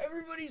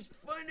 Everybody's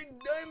finding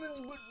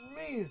diamonds but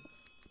me.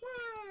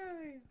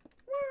 Why?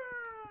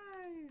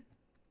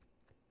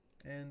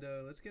 And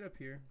let's get up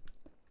here.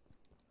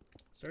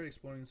 Start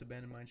exploring this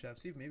abandoned mine shaft.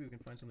 See if maybe we can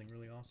find something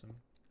really awesome.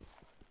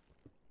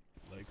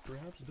 Like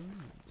perhaps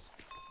diamonds.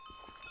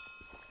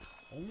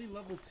 Only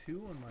level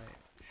 2 on my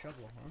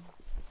shovel, huh?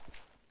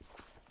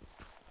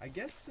 I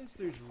guess since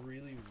there's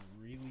really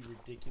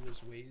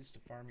ridiculous ways to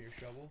farm your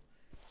shovel,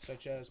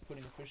 such as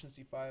putting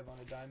efficiency 5 on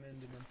a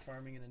diamond and then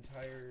farming an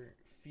entire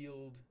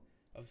field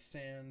of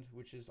sand,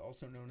 which is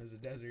also known as a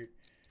desert,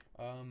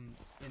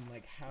 in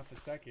like half a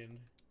second.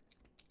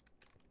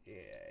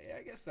 Yeah,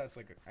 I guess that's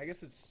like I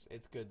guess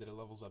it's good that it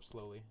levels up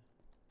slowly.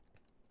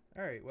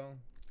 All right, well,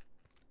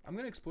 I'm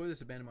gonna explore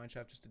this abandoned mine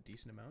shaft just a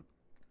decent amount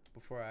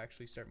before I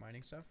actually start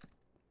mining stuff.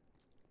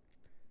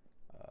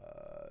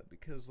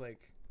 Because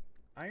like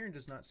iron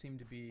does not seem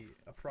to be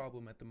a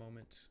problem at the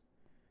moment.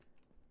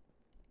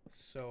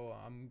 So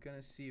I'm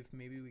gonna see if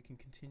maybe we can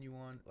continue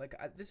on. Like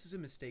this is a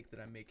mistake that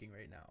I'm making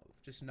right now,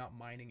 just not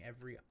mining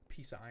every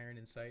piece of iron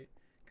in sight.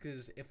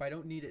 Because if I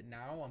don't need it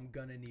now, I'm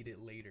gonna need it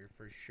later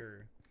for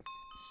sure.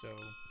 So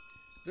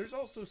there's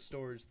also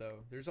stores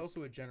though. There's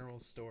also a general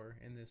store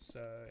in this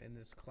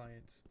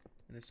client,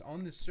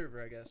 on this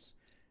server, I guess.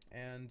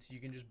 And you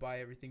can just buy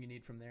everything you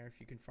need from there if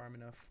you can farm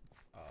enough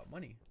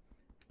money.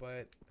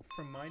 But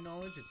from my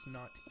knowledge, it's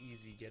not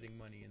easy getting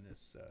money in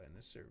this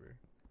server.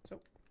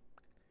 So.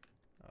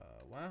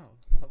 Wow,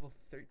 level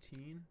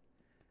 13.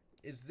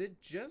 Is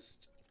it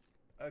just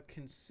a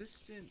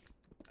consistent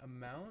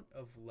amount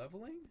of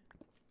leveling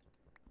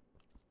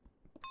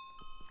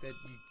that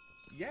you?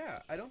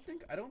 Yeah, I don't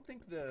think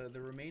the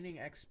remaining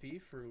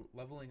XP for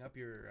leveling up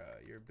your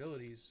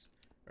abilities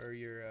or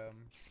your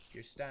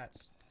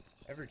stats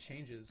ever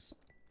changes.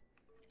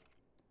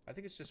 I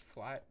think it's just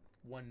flat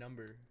one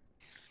number,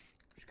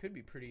 which could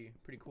be pretty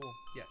cool.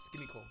 Yes,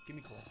 give me coal. Give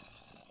me coal.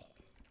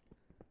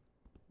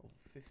 Level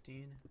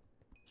 15.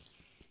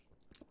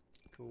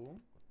 Cool.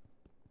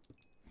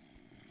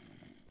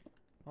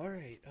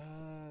 Alright,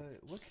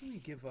 what can we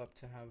give up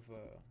to have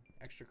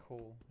extra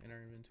coal in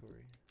our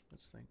inventory?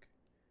 Let's think.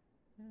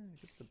 I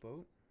guess the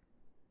boat?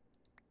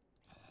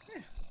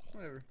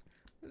 Whatever.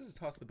 Let's just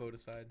toss the boat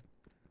aside.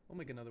 We'll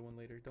make another one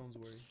later, don't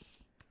worry.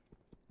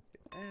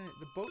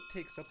 The boat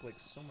takes up like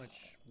so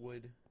much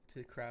wood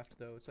to craft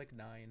though. It's like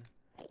 9.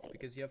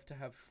 Because you have to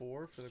have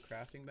 4 for the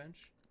crafting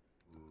bench.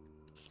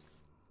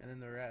 And then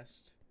the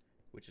rest,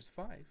 which is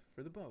 5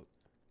 for the boat.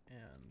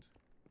 And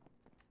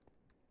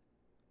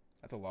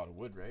that's a lot of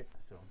wood, right?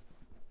 So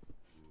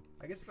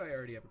I guess if I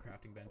already have a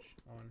crafting bench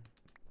on.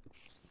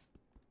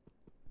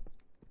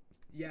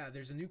 Yeah,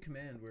 there's a new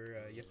command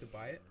where you have to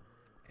buy it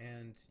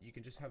and you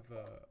can just have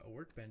a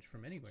workbench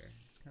from anywhere.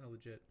 It's kind of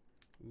legit.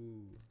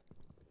 Ooh.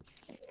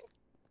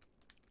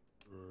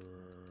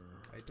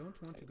 I don't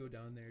want to go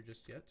down there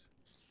just yet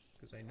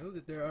because I know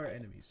that there are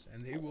enemies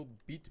and they will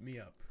beat me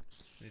up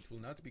and it will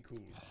not be cool.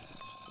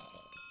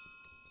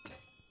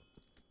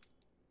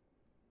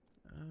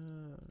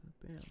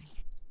 Bam.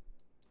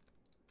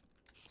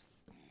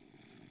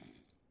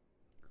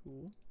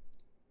 Cool.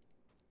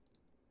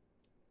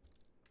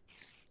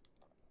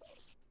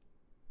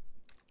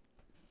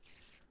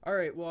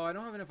 Alright, well, I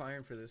don't have enough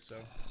iron for this, so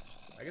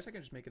I guess I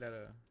can just make it out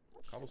of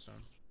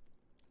cobblestone.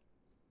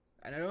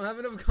 And I don't have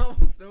enough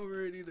cobblestone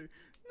for it either.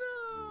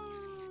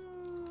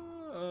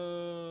 No!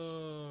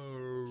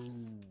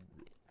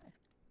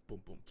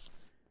 Boom, boom.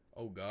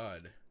 Oh,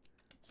 God.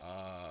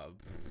 I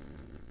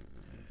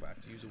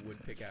have to use a wood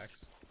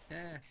pickaxe.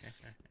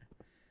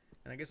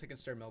 And I guess I can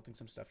start melting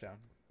some stuff down.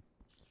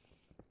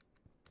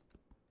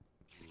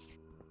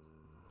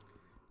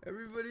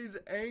 Everybody's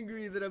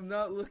angry that I'm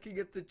not looking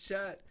at the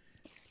chat.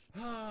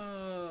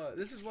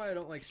 This is why I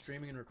don't like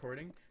streaming and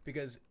recording,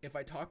 because if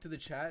I talk to the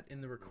chat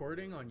in the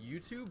recording on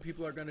YouTube,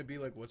 people are going to be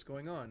like, what's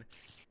going on?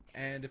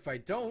 And if I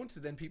don't,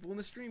 then people in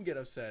the stream get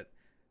upset.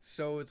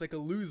 So it's like a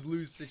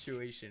lose-lose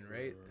situation,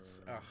 right?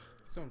 It's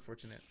so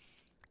unfortunate.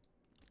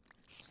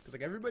 Because,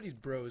 like, everybody's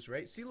bros,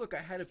 right? See, look, I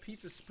had a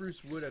piece of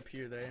spruce wood up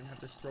here that I didn't have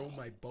to throw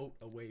my boat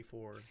away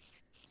for.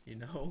 You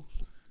know?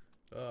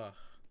 Ugh.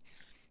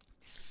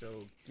 So,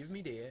 give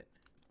me that.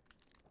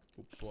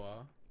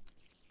 Oopah.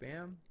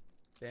 Bam.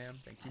 Bam.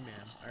 Thank you,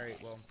 ma'am. Alright,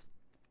 well.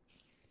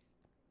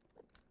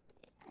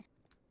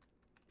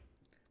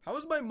 How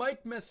is my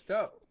mic messed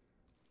up?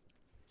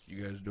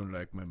 You guys don't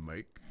like my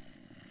mic?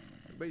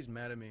 Everybody's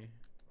mad at me.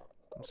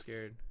 I'm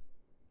scared.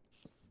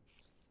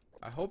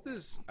 I hope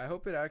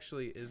it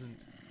actually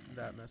isn't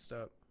that messed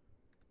up.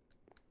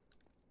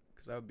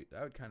 Cause that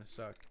would kind of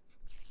suck.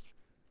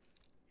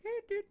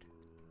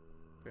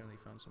 Apparently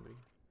found somebody.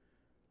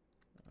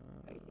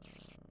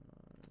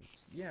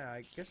 Yeah,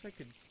 I guess I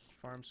could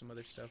farm some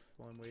other stuff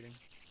while I'm waiting.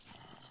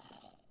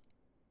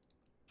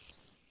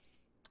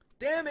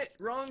 Damn it!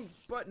 Wrong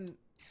button.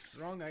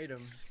 Wrong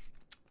item.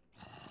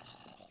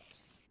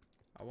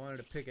 I wanted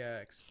a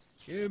pickaxe.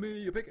 Give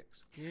me a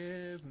pickaxe.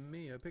 Give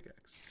me a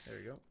pickaxe. There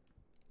we go.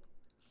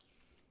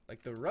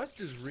 Like, the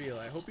rust is real.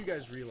 I hope you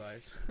guys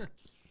realize.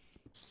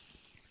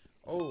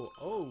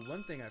 Oh,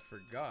 one thing I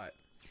forgot.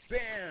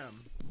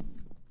 Bam!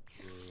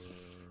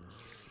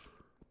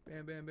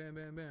 Bam, bam, bam,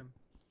 bam, bam.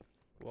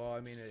 Well, I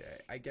mean,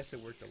 I guess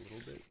it worked a little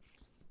bit.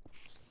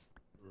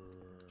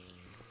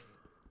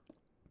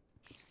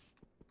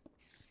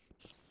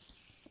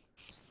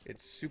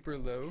 It's super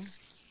low.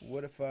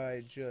 What if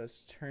I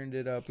just turned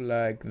it up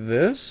like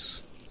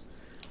this?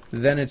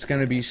 Then it's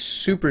gonna be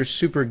super,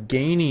 super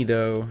gainy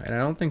though, and I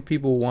don't think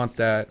people want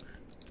that.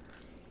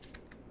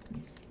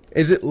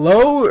 Is it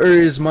low or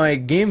is my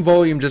game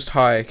volume just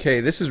high?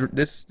 Okay, this is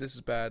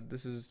bad.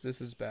 This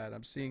is bad.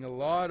 I'm seeing a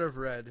lot of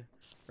red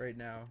right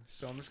now,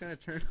 so I'm just gonna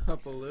turn it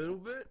up a little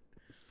bit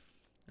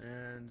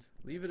and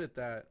leave it at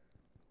that.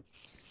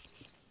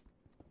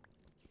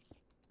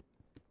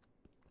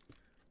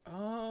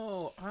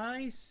 Oh,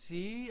 I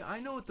see. I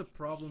know what the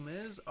problem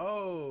is.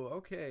 Oh,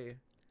 okay.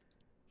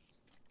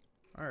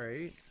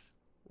 Alright.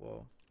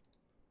 Well.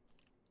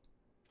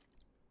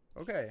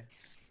 Okay.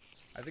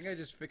 I think I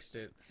just fixed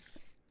it.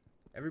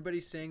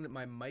 Everybody's saying that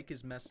my mic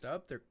is messed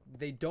up.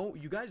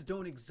 You guys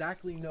don't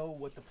exactly know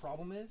what the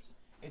problem is.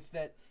 It's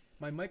that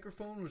my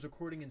microphone was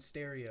recording in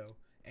stereo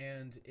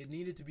and it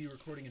needed to be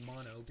recording in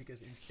mono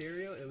because in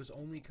stereo it was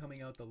only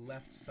coming out the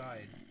left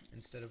side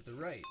instead of the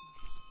right.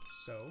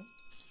 So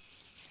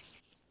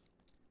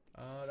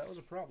that was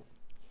a problem.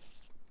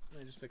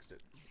 I just fixed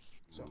it.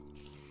 So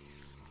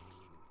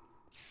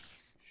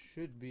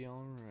should be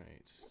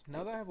alright.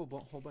 Now that I have a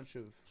whole bunch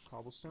of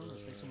cobblestone,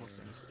 let's make some more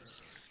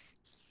furnaces.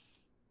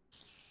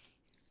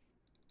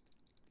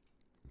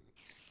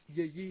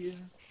 Yeah.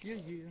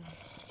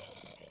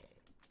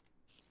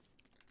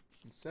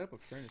 And set up a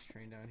furnace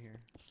train down here.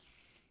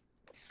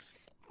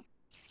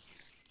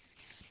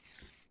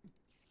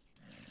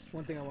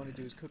 One thing I want to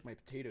do is cook my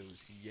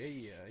potatoes.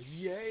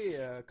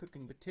 Yeah,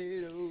 cooking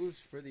potatoes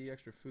for the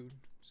extra food.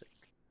 Sick.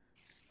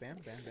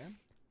 Bam, bam, bam.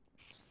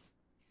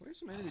 Where's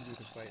some enemies we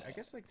can fight? I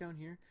guess like down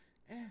here.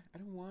 I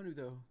don't want to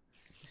though.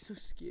 It's so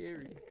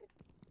scary.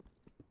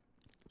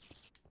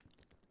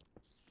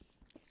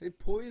 They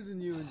poison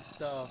you and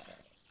stuff.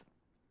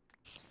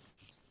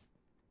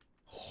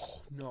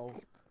 Oh, no.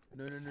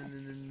 No.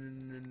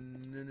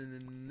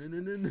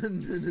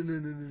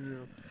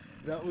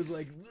 That was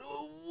like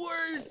the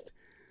worst.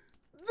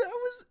 That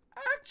was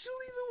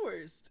actually the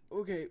worst.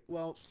 Okay,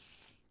 well,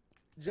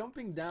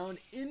 jumping down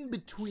in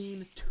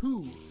between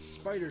two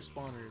spider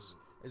spawners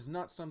is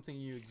not something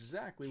you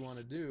exactly want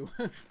to do.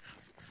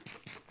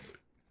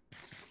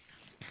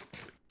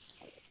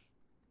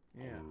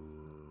 Yeah.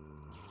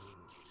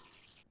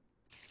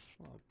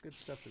 Well, good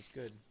stuff is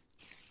good.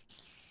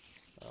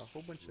 A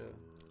whole bunch of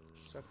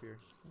stuff here.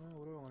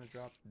 What do I want to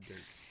drop?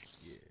 Dirt.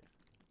 Yeah.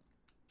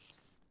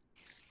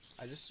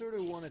 I just sort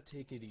of want to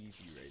take it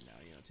easy right now,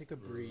 you know, take a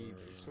breather,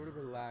 sort of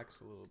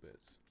relax a little bit.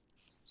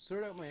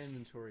 Sort out my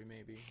inventory,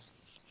 maybe.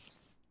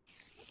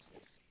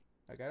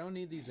 Like, I don't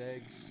need these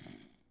eggs.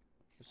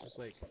 It's just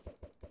like,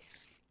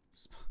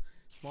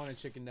 spawn a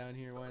chicken down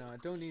here, why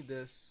not? Don't need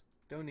this.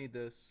 Don't need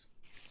this.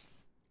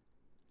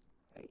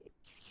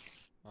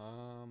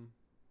 I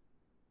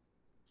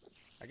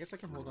guess I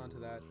can hold on to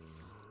that.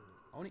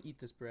 I want to eat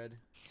this bread,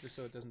 just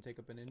so it doesn't take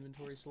up an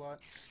inventory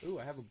slot. Ooh,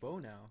 I have a bow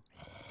now.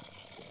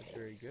 That's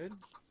very good.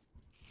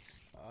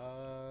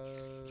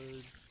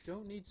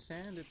 Don't need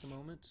sand at the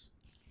moment.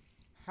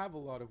 Have a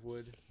lot of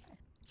wood.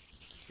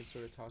 Could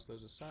sort of toss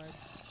those aside.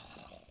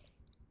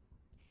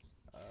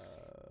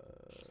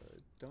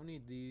 Don't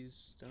need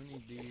these. Don't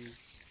need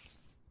these.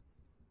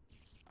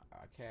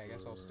 Okay, I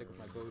guess I'll stick with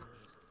my boat.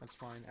 That's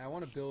fine. I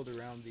want to build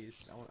around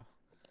these.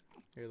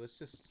 Here, let's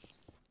just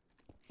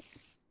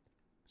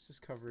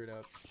cover it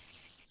up.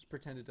 Just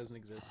pretend it doesn't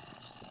exist.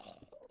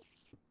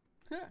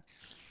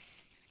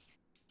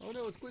 Oh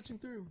no, it's glitching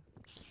through.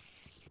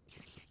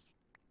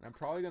 And I'm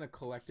probably gonna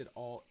collect it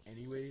all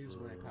anyways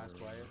when I pass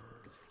by it.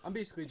 I'm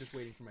basically just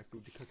waiting for my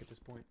food to cook at this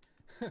point.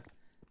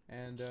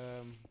 And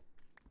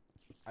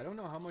I don't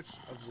know how much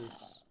of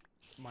this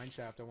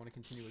mineshaft I want to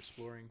continue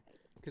exploring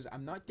because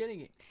I'm not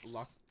getting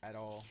luck at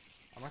all.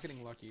 I'm not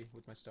getting lucky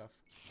with my stuff.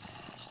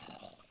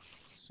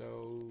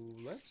 So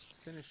let's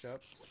finish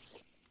up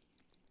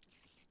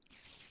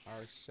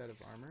our set of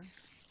armor.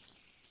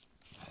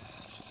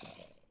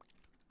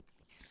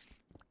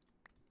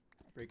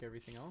 Break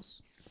everything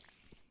else.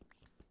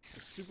 The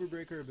super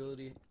breaker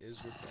ability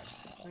is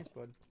refreshed. Thanks,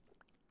 bud.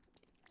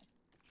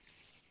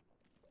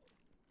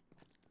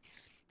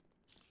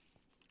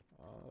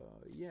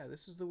 Yeah,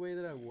 this is the way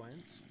that I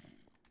went.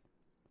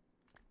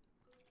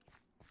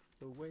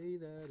 The way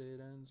that it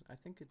ends. I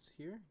think it's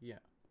here? Yeah.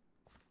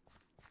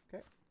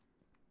 Okay.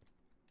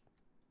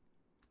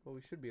 Well,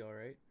 we should be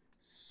alright.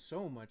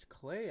 So much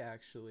clay,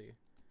 actually.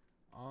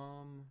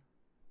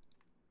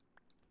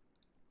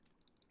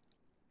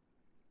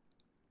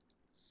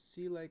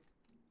 See, like,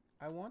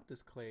 I want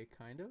this clay,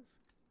 kind of.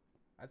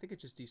 I think it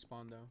just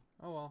despawned, though.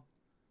 Oh, well.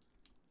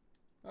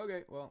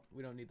 Okay, well,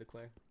 we don't need the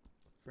clay.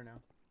 For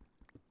now.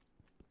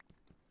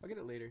 I'll get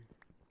it later.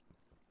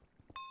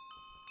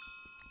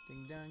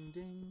 Ding, dang,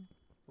 ding.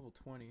 Level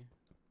 20.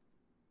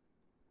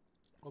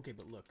 Okay,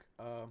 but look.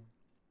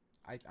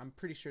 I'm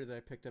pretty sure that I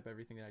picked up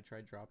everything that I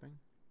tried dropping.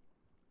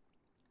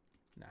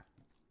 Nah.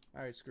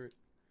 Alright, screw it.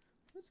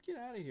 Let's get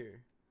out of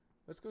here.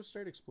 Let's go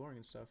start exploring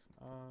and stuff.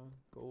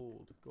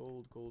 Gold.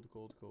 Gold, gold,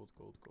 gold, gold,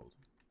 gold, gold.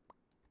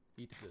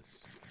 Eat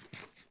this.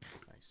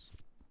 Nice.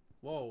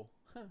 Whoa.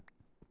 Huh.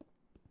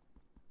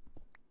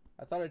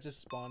 I thought it just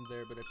spawned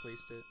there, but I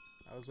placed it.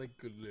 I was like,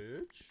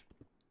 glitch?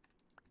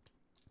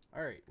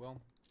 Alright,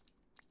 well.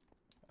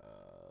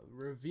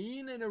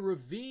 Ravine in a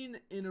ravine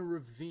in a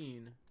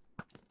ravine.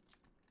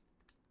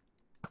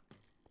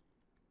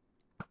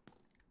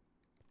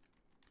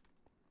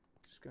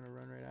 Just gonna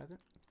run right at it.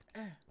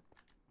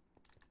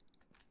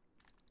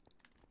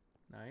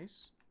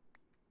 Nice.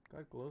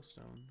 Got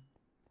glowstone.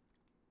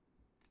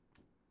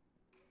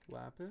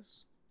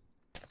 Lapis.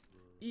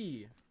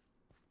 E.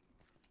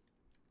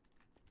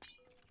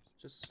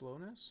 Just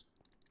slowness.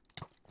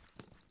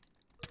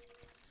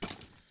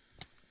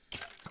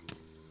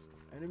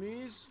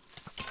 Enemies.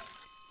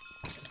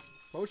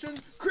 Potion.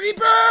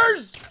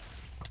 Creepers!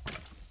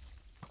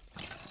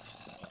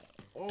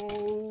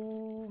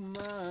 Oh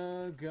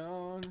my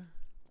god.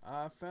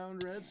 I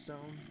found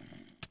redstone.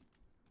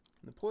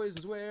 The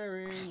poison's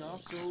wearing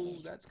off, so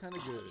that's kind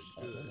of good.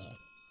 Good.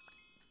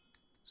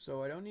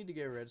 So I don't need to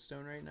get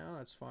redstone right now.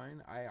 That's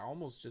fine. I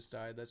almost just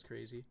died. That's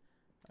crazy.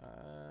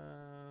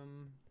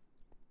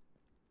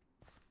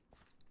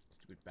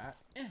 Stupid bat.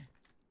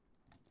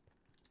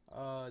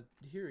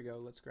 Here we go.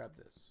 Let's grab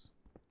this.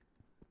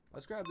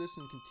 Let's grab this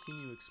and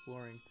continue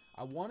exploring.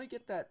 I want to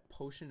get that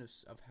potion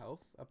of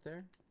health up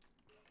there,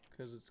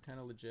 because it's kind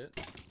of legit.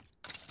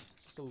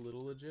 Just a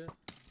little legit.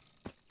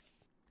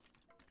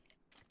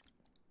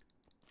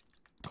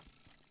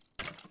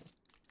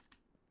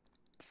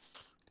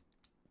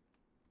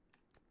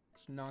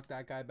 Just knock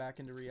that guy back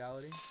into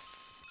reality.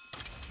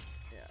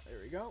 Yeah,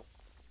 there we go.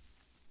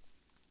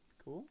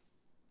 Cool.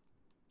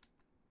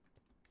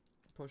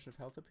 Potion of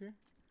health up here.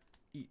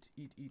 Eat,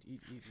 eat, eat,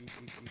 eat, eat, eat,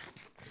 eat, eat.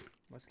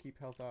 Let's keep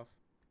health off.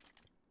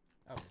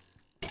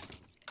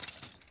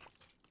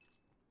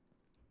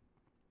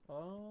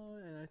 Oh.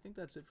 And I think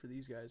that's it for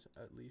these guys,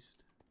 at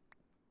least.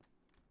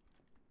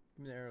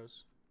 Give me the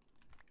arrows.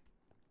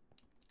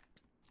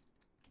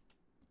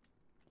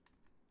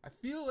 I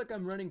feel like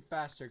I'm running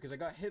faster because I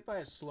got hit by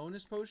a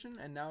slowness potion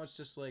and now it's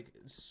just like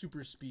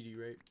super speedy,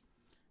 right?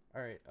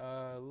 Alright,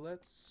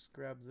 let's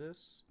grab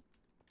this.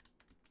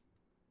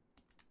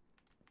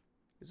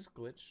 Is this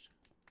glitched?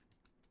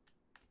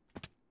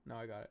 No,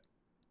 I got it.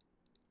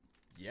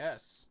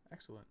 Yes!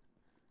 Excellent.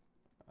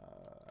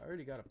 I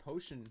already got a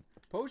potion.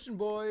 Potion,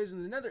 boys!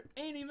 And the nether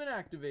ain't even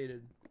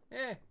activated.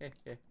 Eh, eh,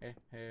 eh, eh,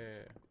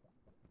 eh.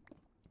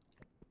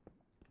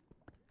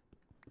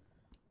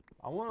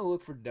 I want to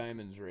look for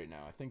diamonds right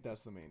now. I think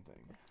that's the main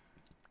thing.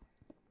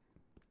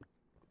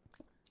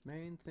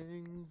 Main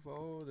thing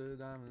for the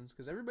diamonds.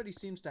 Because everybody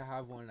seems to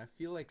have one. I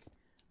feel like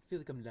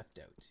I'm left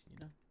out, you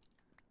know?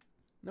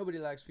 Nobody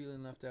likes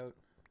feeling left out.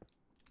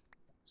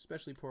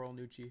 Especially poor old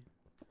Nooch.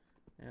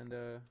 And,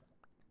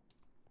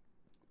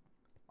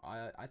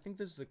 I think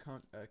this is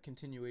a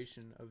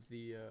continuation of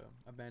the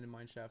abandoned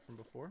mineshaft from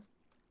before.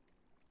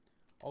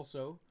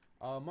 Also,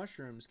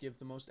 mushrooms give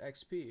the most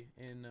XP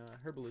in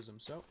herbalism,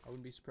 so I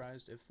wouldn't be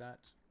surprised if that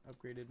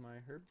upgraded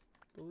my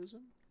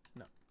herbalism.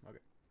 No, okay.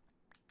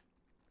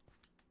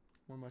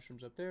 More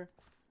mushrooms up there.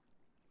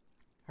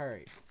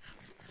 Alright.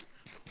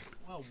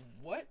 Well,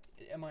 what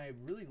am I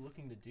really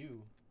looking to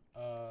do?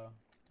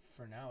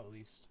 For now, at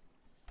least.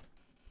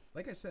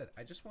 Like I said,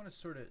 I just want to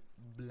sort of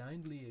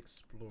blindly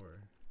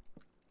explore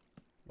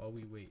while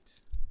we wait.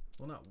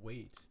 Well, not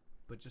wait,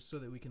 but just so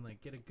that we can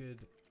like get a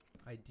good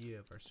idea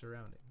of our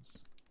surroundings.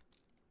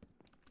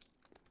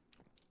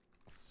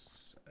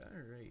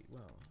 Alright,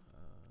 well,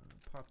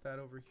 pop that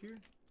over here.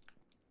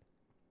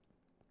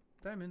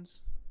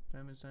 Diamonds.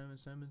 Diamonds,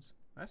 diamonds, diamonds.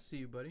 I see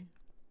you, buddy.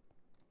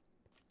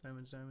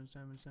 Diamonds, diamonds,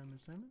 diamonds,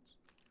 diamonds, diamonds.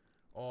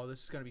 Oh,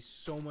 this is going to be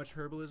so much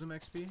herbalism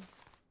XP.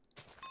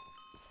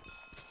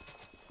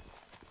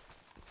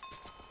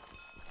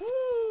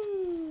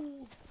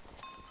 Woo!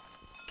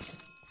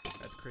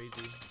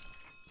 crazy.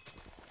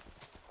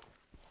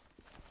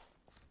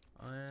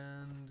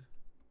 And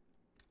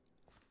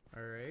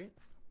alright.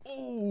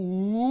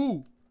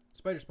 Oh,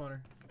 spider spawner.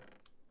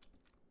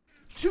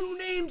 2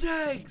 name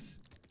tags.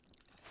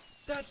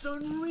 That's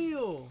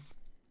unreal.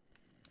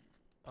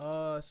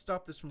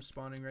 Stop this from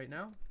spawning right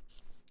now.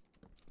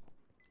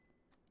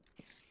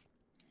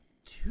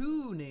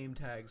 2 name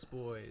tags,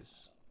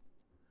 boys.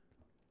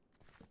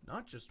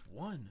 Not just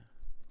 1.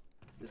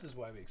 This is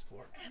why we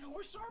explore. And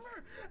horse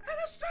armor and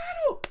a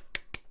saddle.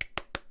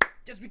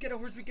 Yes, we get a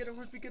horse, we get a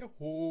horse, we get a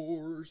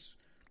horse.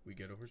 We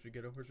get a horse, we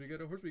get a horse, we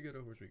get a horse, we get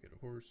a horse, we get a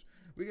horse.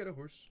 We get a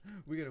horse,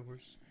 we get a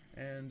horse.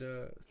 And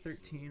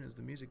 13 is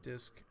the music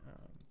disc.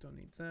 Don't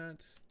need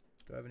that.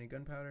 Do I have any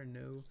gunpowder? No.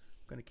 I'm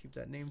gonna keep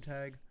that name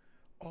tag.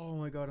 Oh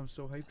my god, I'm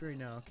so hyped right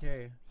now.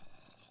 Okay.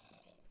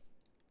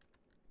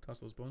 Toss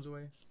those bones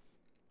away.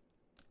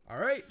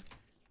 Alright.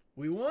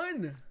 We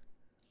won!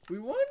 We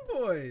won,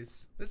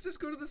 boys! Let's just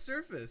go to the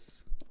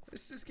surface.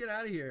 Let's just get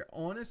out of here.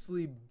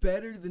 Honestly,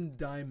 better than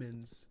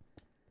diamonds.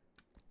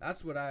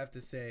 That's what I have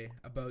to say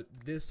about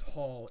this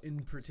haul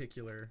in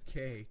particular.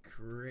 Okay,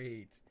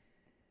 great.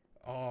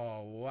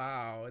 Oh,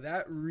 wow.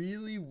 That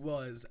really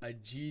was a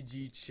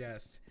GG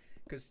chest.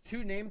 Because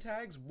 2 name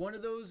tags, one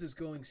of those is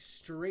going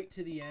straight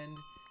to the end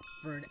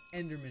for an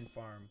Enderman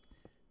farm.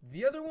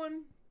 The other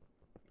one,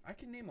 I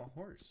can name a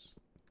horse.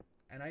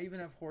 And I even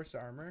have horse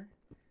armor.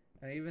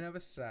 And I even have a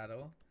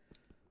saddle.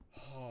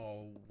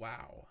 Oh,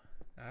 wow.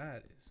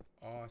 That is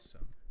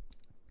awesome.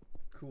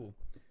 Cool.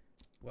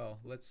 Well,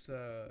 let's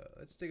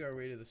dig our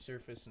way to the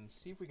surface and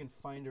see if we can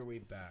find our way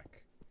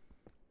back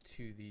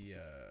to the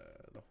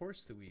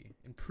horse that we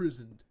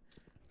imprisoned.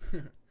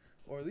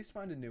 Or at least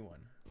find a new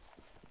one.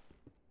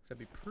 That'd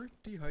be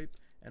pretty hype.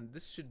 And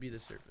this should be the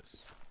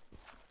surface.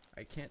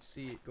 I can't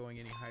see it going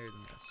any higher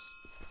than this.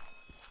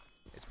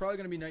 It's probably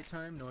gonna be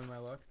nighttime, knowing my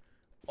luck.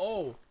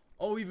 Oh!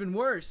 Oh, even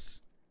worse!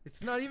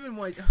 It's not even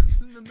white.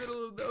 It's in the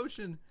middle of the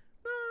ocean.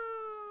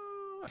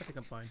 No! I think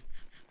I'm fine.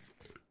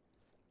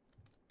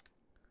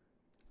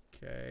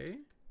 Okay.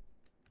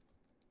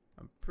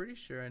 I'm pretty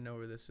sure I know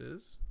where this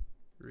is.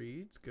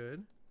 Reeds,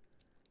 good.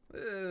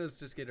 Let's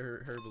just get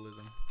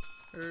herbalism.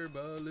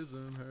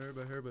 Herbalism,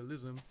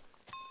 herbalism.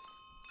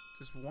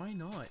 Just why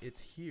not? It's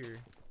here.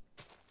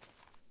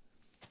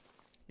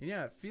 And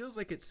yeah, it feels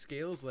like it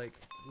scales like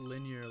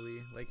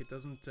linearly. Like it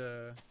doesn't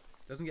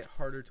get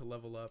harder to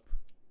level up.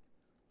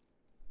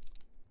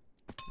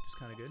 Which is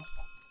kind of good.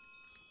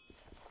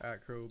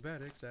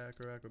 Acrobatics,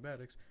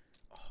 acrobatics.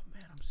 Oh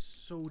man, I'm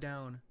so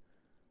down.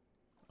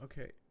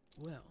 Okay,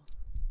 well.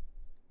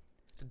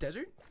 It's a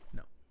desert?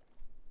 No.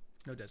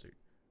 No desert.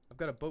 I've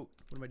got a boat.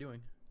 What am I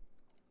doing?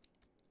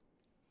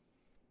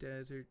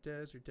 Desert,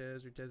 desert,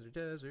 desert, desert,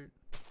 desert.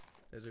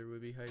 Desert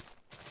would be hype.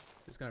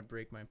 It's gonna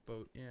break my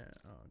boat. Yeah.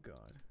 Oh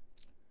god.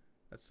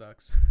 That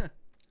sucks.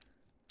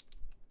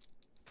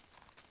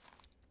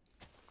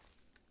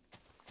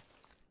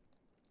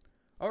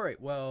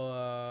 Alright, well,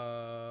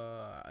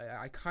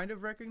 I kind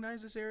of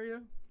recognize this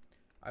area.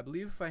 I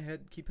believe if I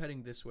keep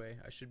heading this way,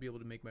 I should be able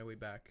to make my way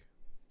back.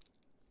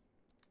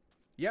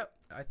 Yep,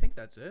 I think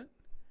that's it.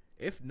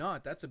 If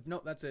not, that's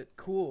it.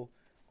 Cool.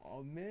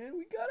 Oh man,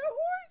 we got a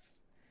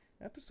horse!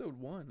 Episode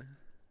 1.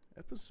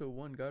 Episode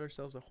 1 got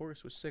ourselves a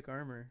horse with sick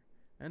armor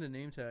and a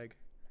name tag.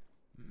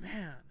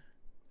 Man.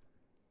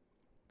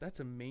 That's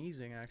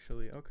amazing,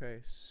 actually. Okay,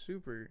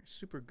 super,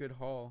 super good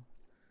haul.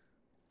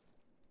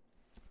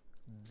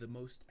 The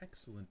most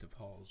excellent of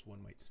hauls,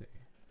 one might say.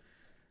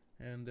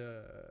 And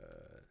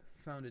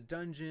found a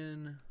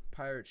dungeon,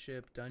 pirate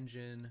ship,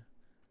 dungeon,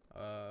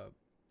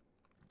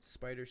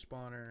 spider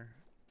spawner.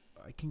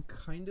 I can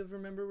kind of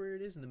remember where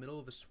it is, in the middle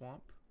of a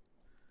swamp.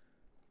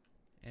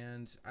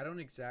 And I don't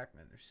exactly,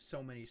 there's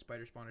so many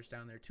spider spawners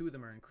down there. 2 of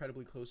them are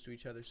incredibly close to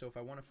each other, so if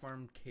I want to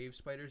farm cave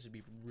spiders, it'd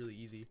be really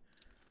easy.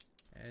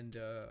 And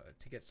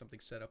to get something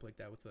set up like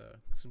that with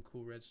some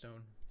cool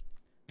redstone.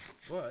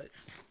 But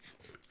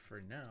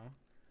for now,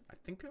 I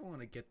think I want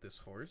to get this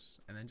horse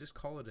and then just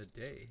call it a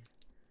day.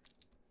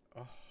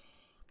 Oh,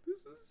 this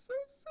is so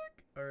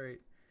sick.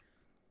 Alright.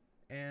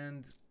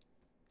 And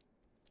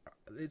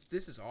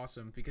this is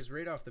awesome because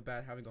right off the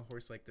bat, having a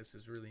horse like this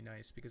is really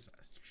nice because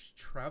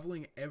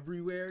traveling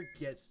everywhere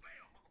gets...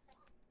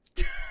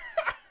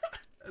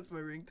 That's my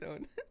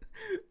ringtone.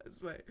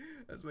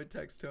 That's my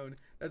text tone.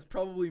 That's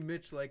probably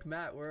Mitch like,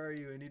 Matt, where are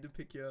you? I need to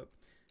pick you up.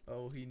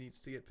 Oh, he needs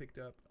to get picked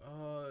up.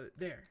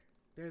 There.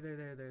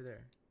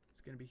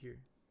 It's gonna be here.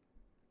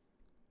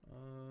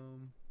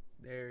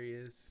 There he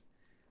is.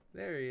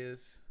 There he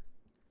is.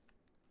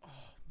 Oh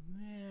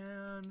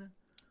man.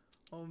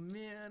 Oh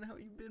man, how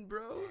you been,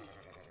 bro?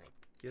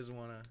 He doesn't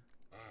wanna.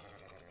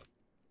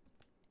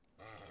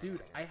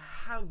 Dude, I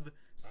have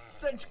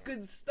such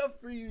good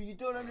stuff for you. You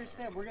don't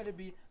understand. We're gonna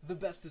be the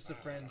bestest of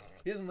friends.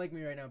 He doesn't like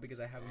me right now because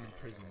I have him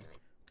imprisoned.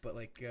 But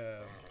like, do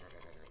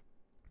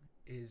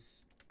you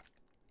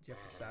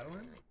have to saddle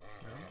him?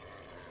 No.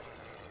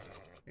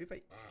 Maybe if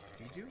I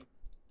feed you?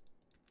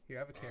 Here,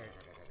 have a carrot.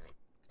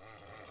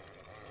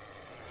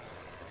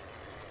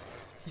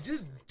 He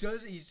just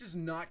does. He's just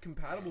not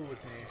compatible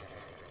with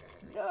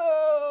me.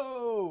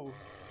 No.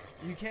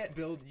 You can't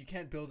build. You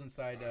can't build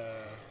inside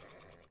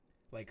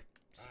like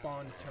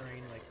spawned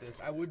terrain like this.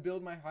 I would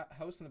build my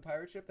house in the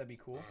pirate ship. That'd be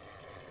cool.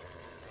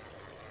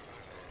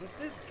 But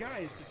this guy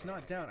is just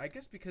not down. I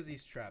guess because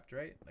he's trapped,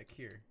 right? Like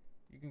here,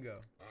 you can go.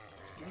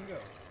 You can go.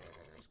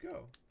 Just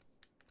go.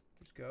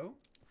 Just go.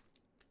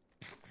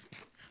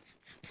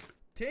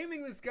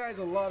 Taming this guy's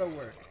a lot of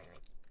work.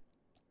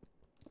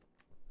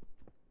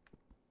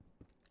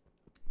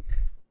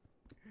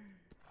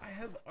 I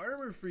have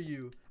armor for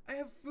you. I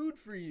have food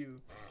for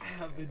you. I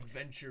have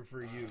adventure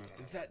for you.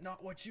 Is that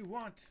not what you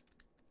want?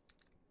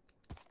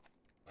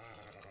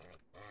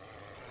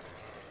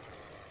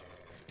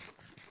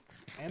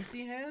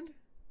 Empty hand?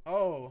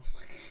 Oh.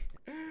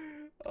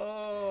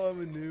 Oh,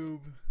 I'm a noob.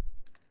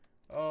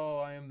 Oh,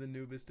 I am the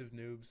noobest of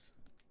noobs.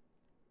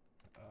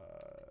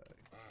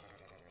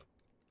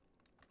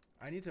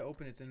 I need to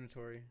open its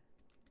inventory.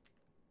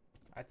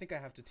 I think I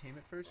have to tame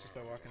it first just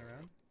by walking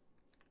around.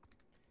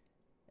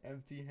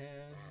 Empty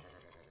hand.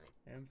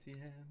 Empty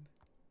hand.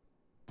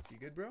 You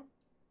good, bro?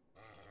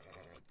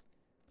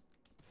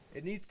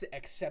 It needs to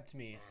accept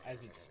me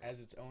as its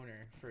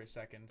owner for a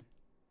second.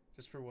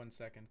 Just for 1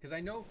 second. Because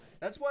I know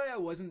that's why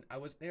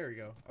there we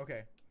go.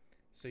 Okay.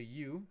 So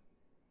you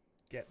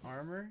get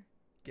armor,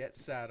 get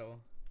saddle.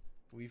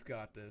 We've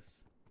got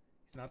this.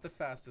 He's not the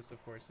fastest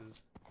of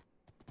horses.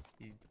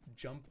 He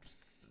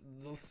jumps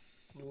the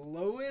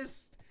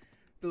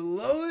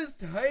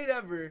lowest height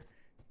ever.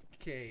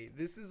 Okay,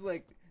 this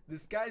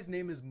guy's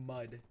name is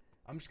Mud.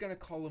 I'm just gonna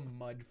call him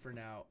Mud for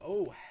now.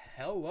 Oh,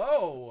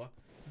 hello.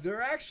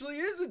 There actually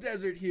is a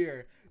desert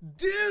here.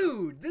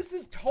 Dude, this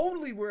is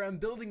totally where I'm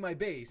building my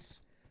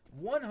base.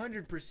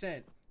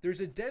 100%.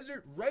 There's a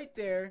desert right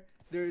there.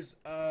 There's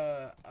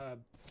a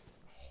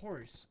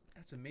horse.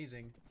 That's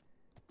amazing.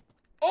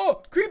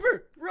 Oh,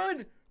 creeper!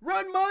 Run!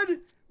 Run, Mud!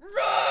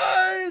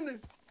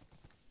 Run!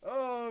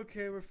 Oh,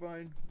 okay, we're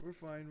fine. We're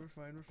fine. We're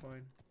fine. We're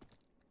fine.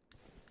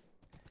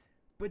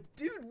 But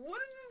dude,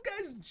 what is this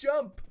guy's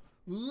jump?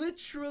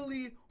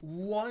 Literally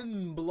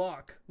 1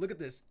 block. Look at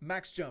this.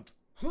 Max jump.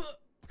 Huh.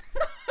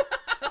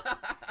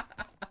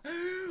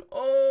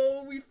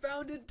 Oh, we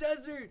found a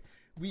desert.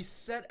 We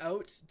set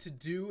out to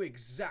do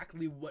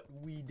exactly what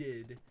we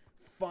did.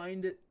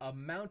 Find a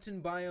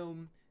mountain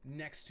biome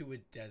next to a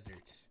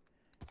desert.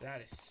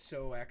 That is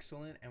so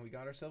excellent. And we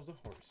got ourselves a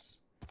horse.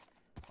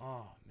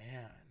 Oh,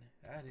 man.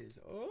 That is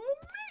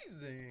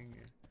amazing.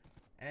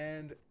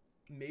 And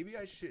maybe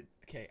I should...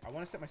 Okay, I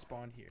want to set my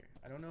spawn here.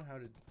 I don't know how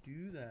to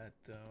do that,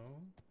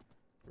 though,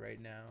 right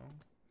now.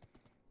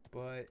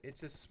 But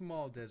it's a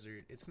small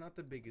desert. It's not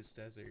the biggest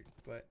desert.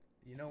 But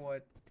you know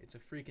what? It's a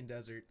freaking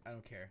desert. I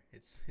don't care.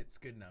 It's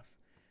good enough.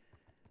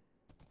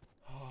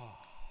 Oh,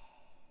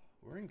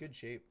 we're in good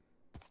shape.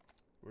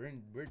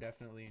 We're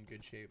definitely in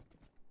good shape.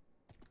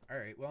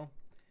 Alright, well,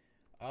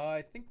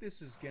 I think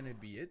this is gonna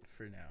be it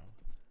for now.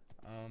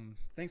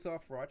 Thanks all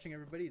for watching,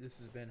 everybody. This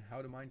has been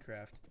How to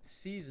Minecraft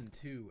Season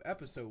 2,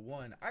 Episode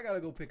 1. I gotta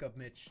go pick up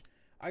Mitch.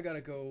 I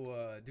gotta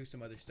go do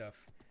some other stuff.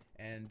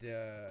 And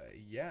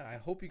yeah, I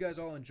hope you guys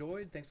all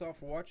enjoyed. Thanks all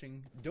for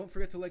watching. Don't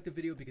forget to like the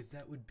video because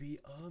that would be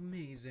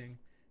amazing.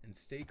 And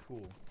stay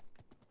cool.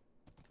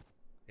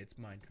 It's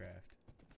Minecraft.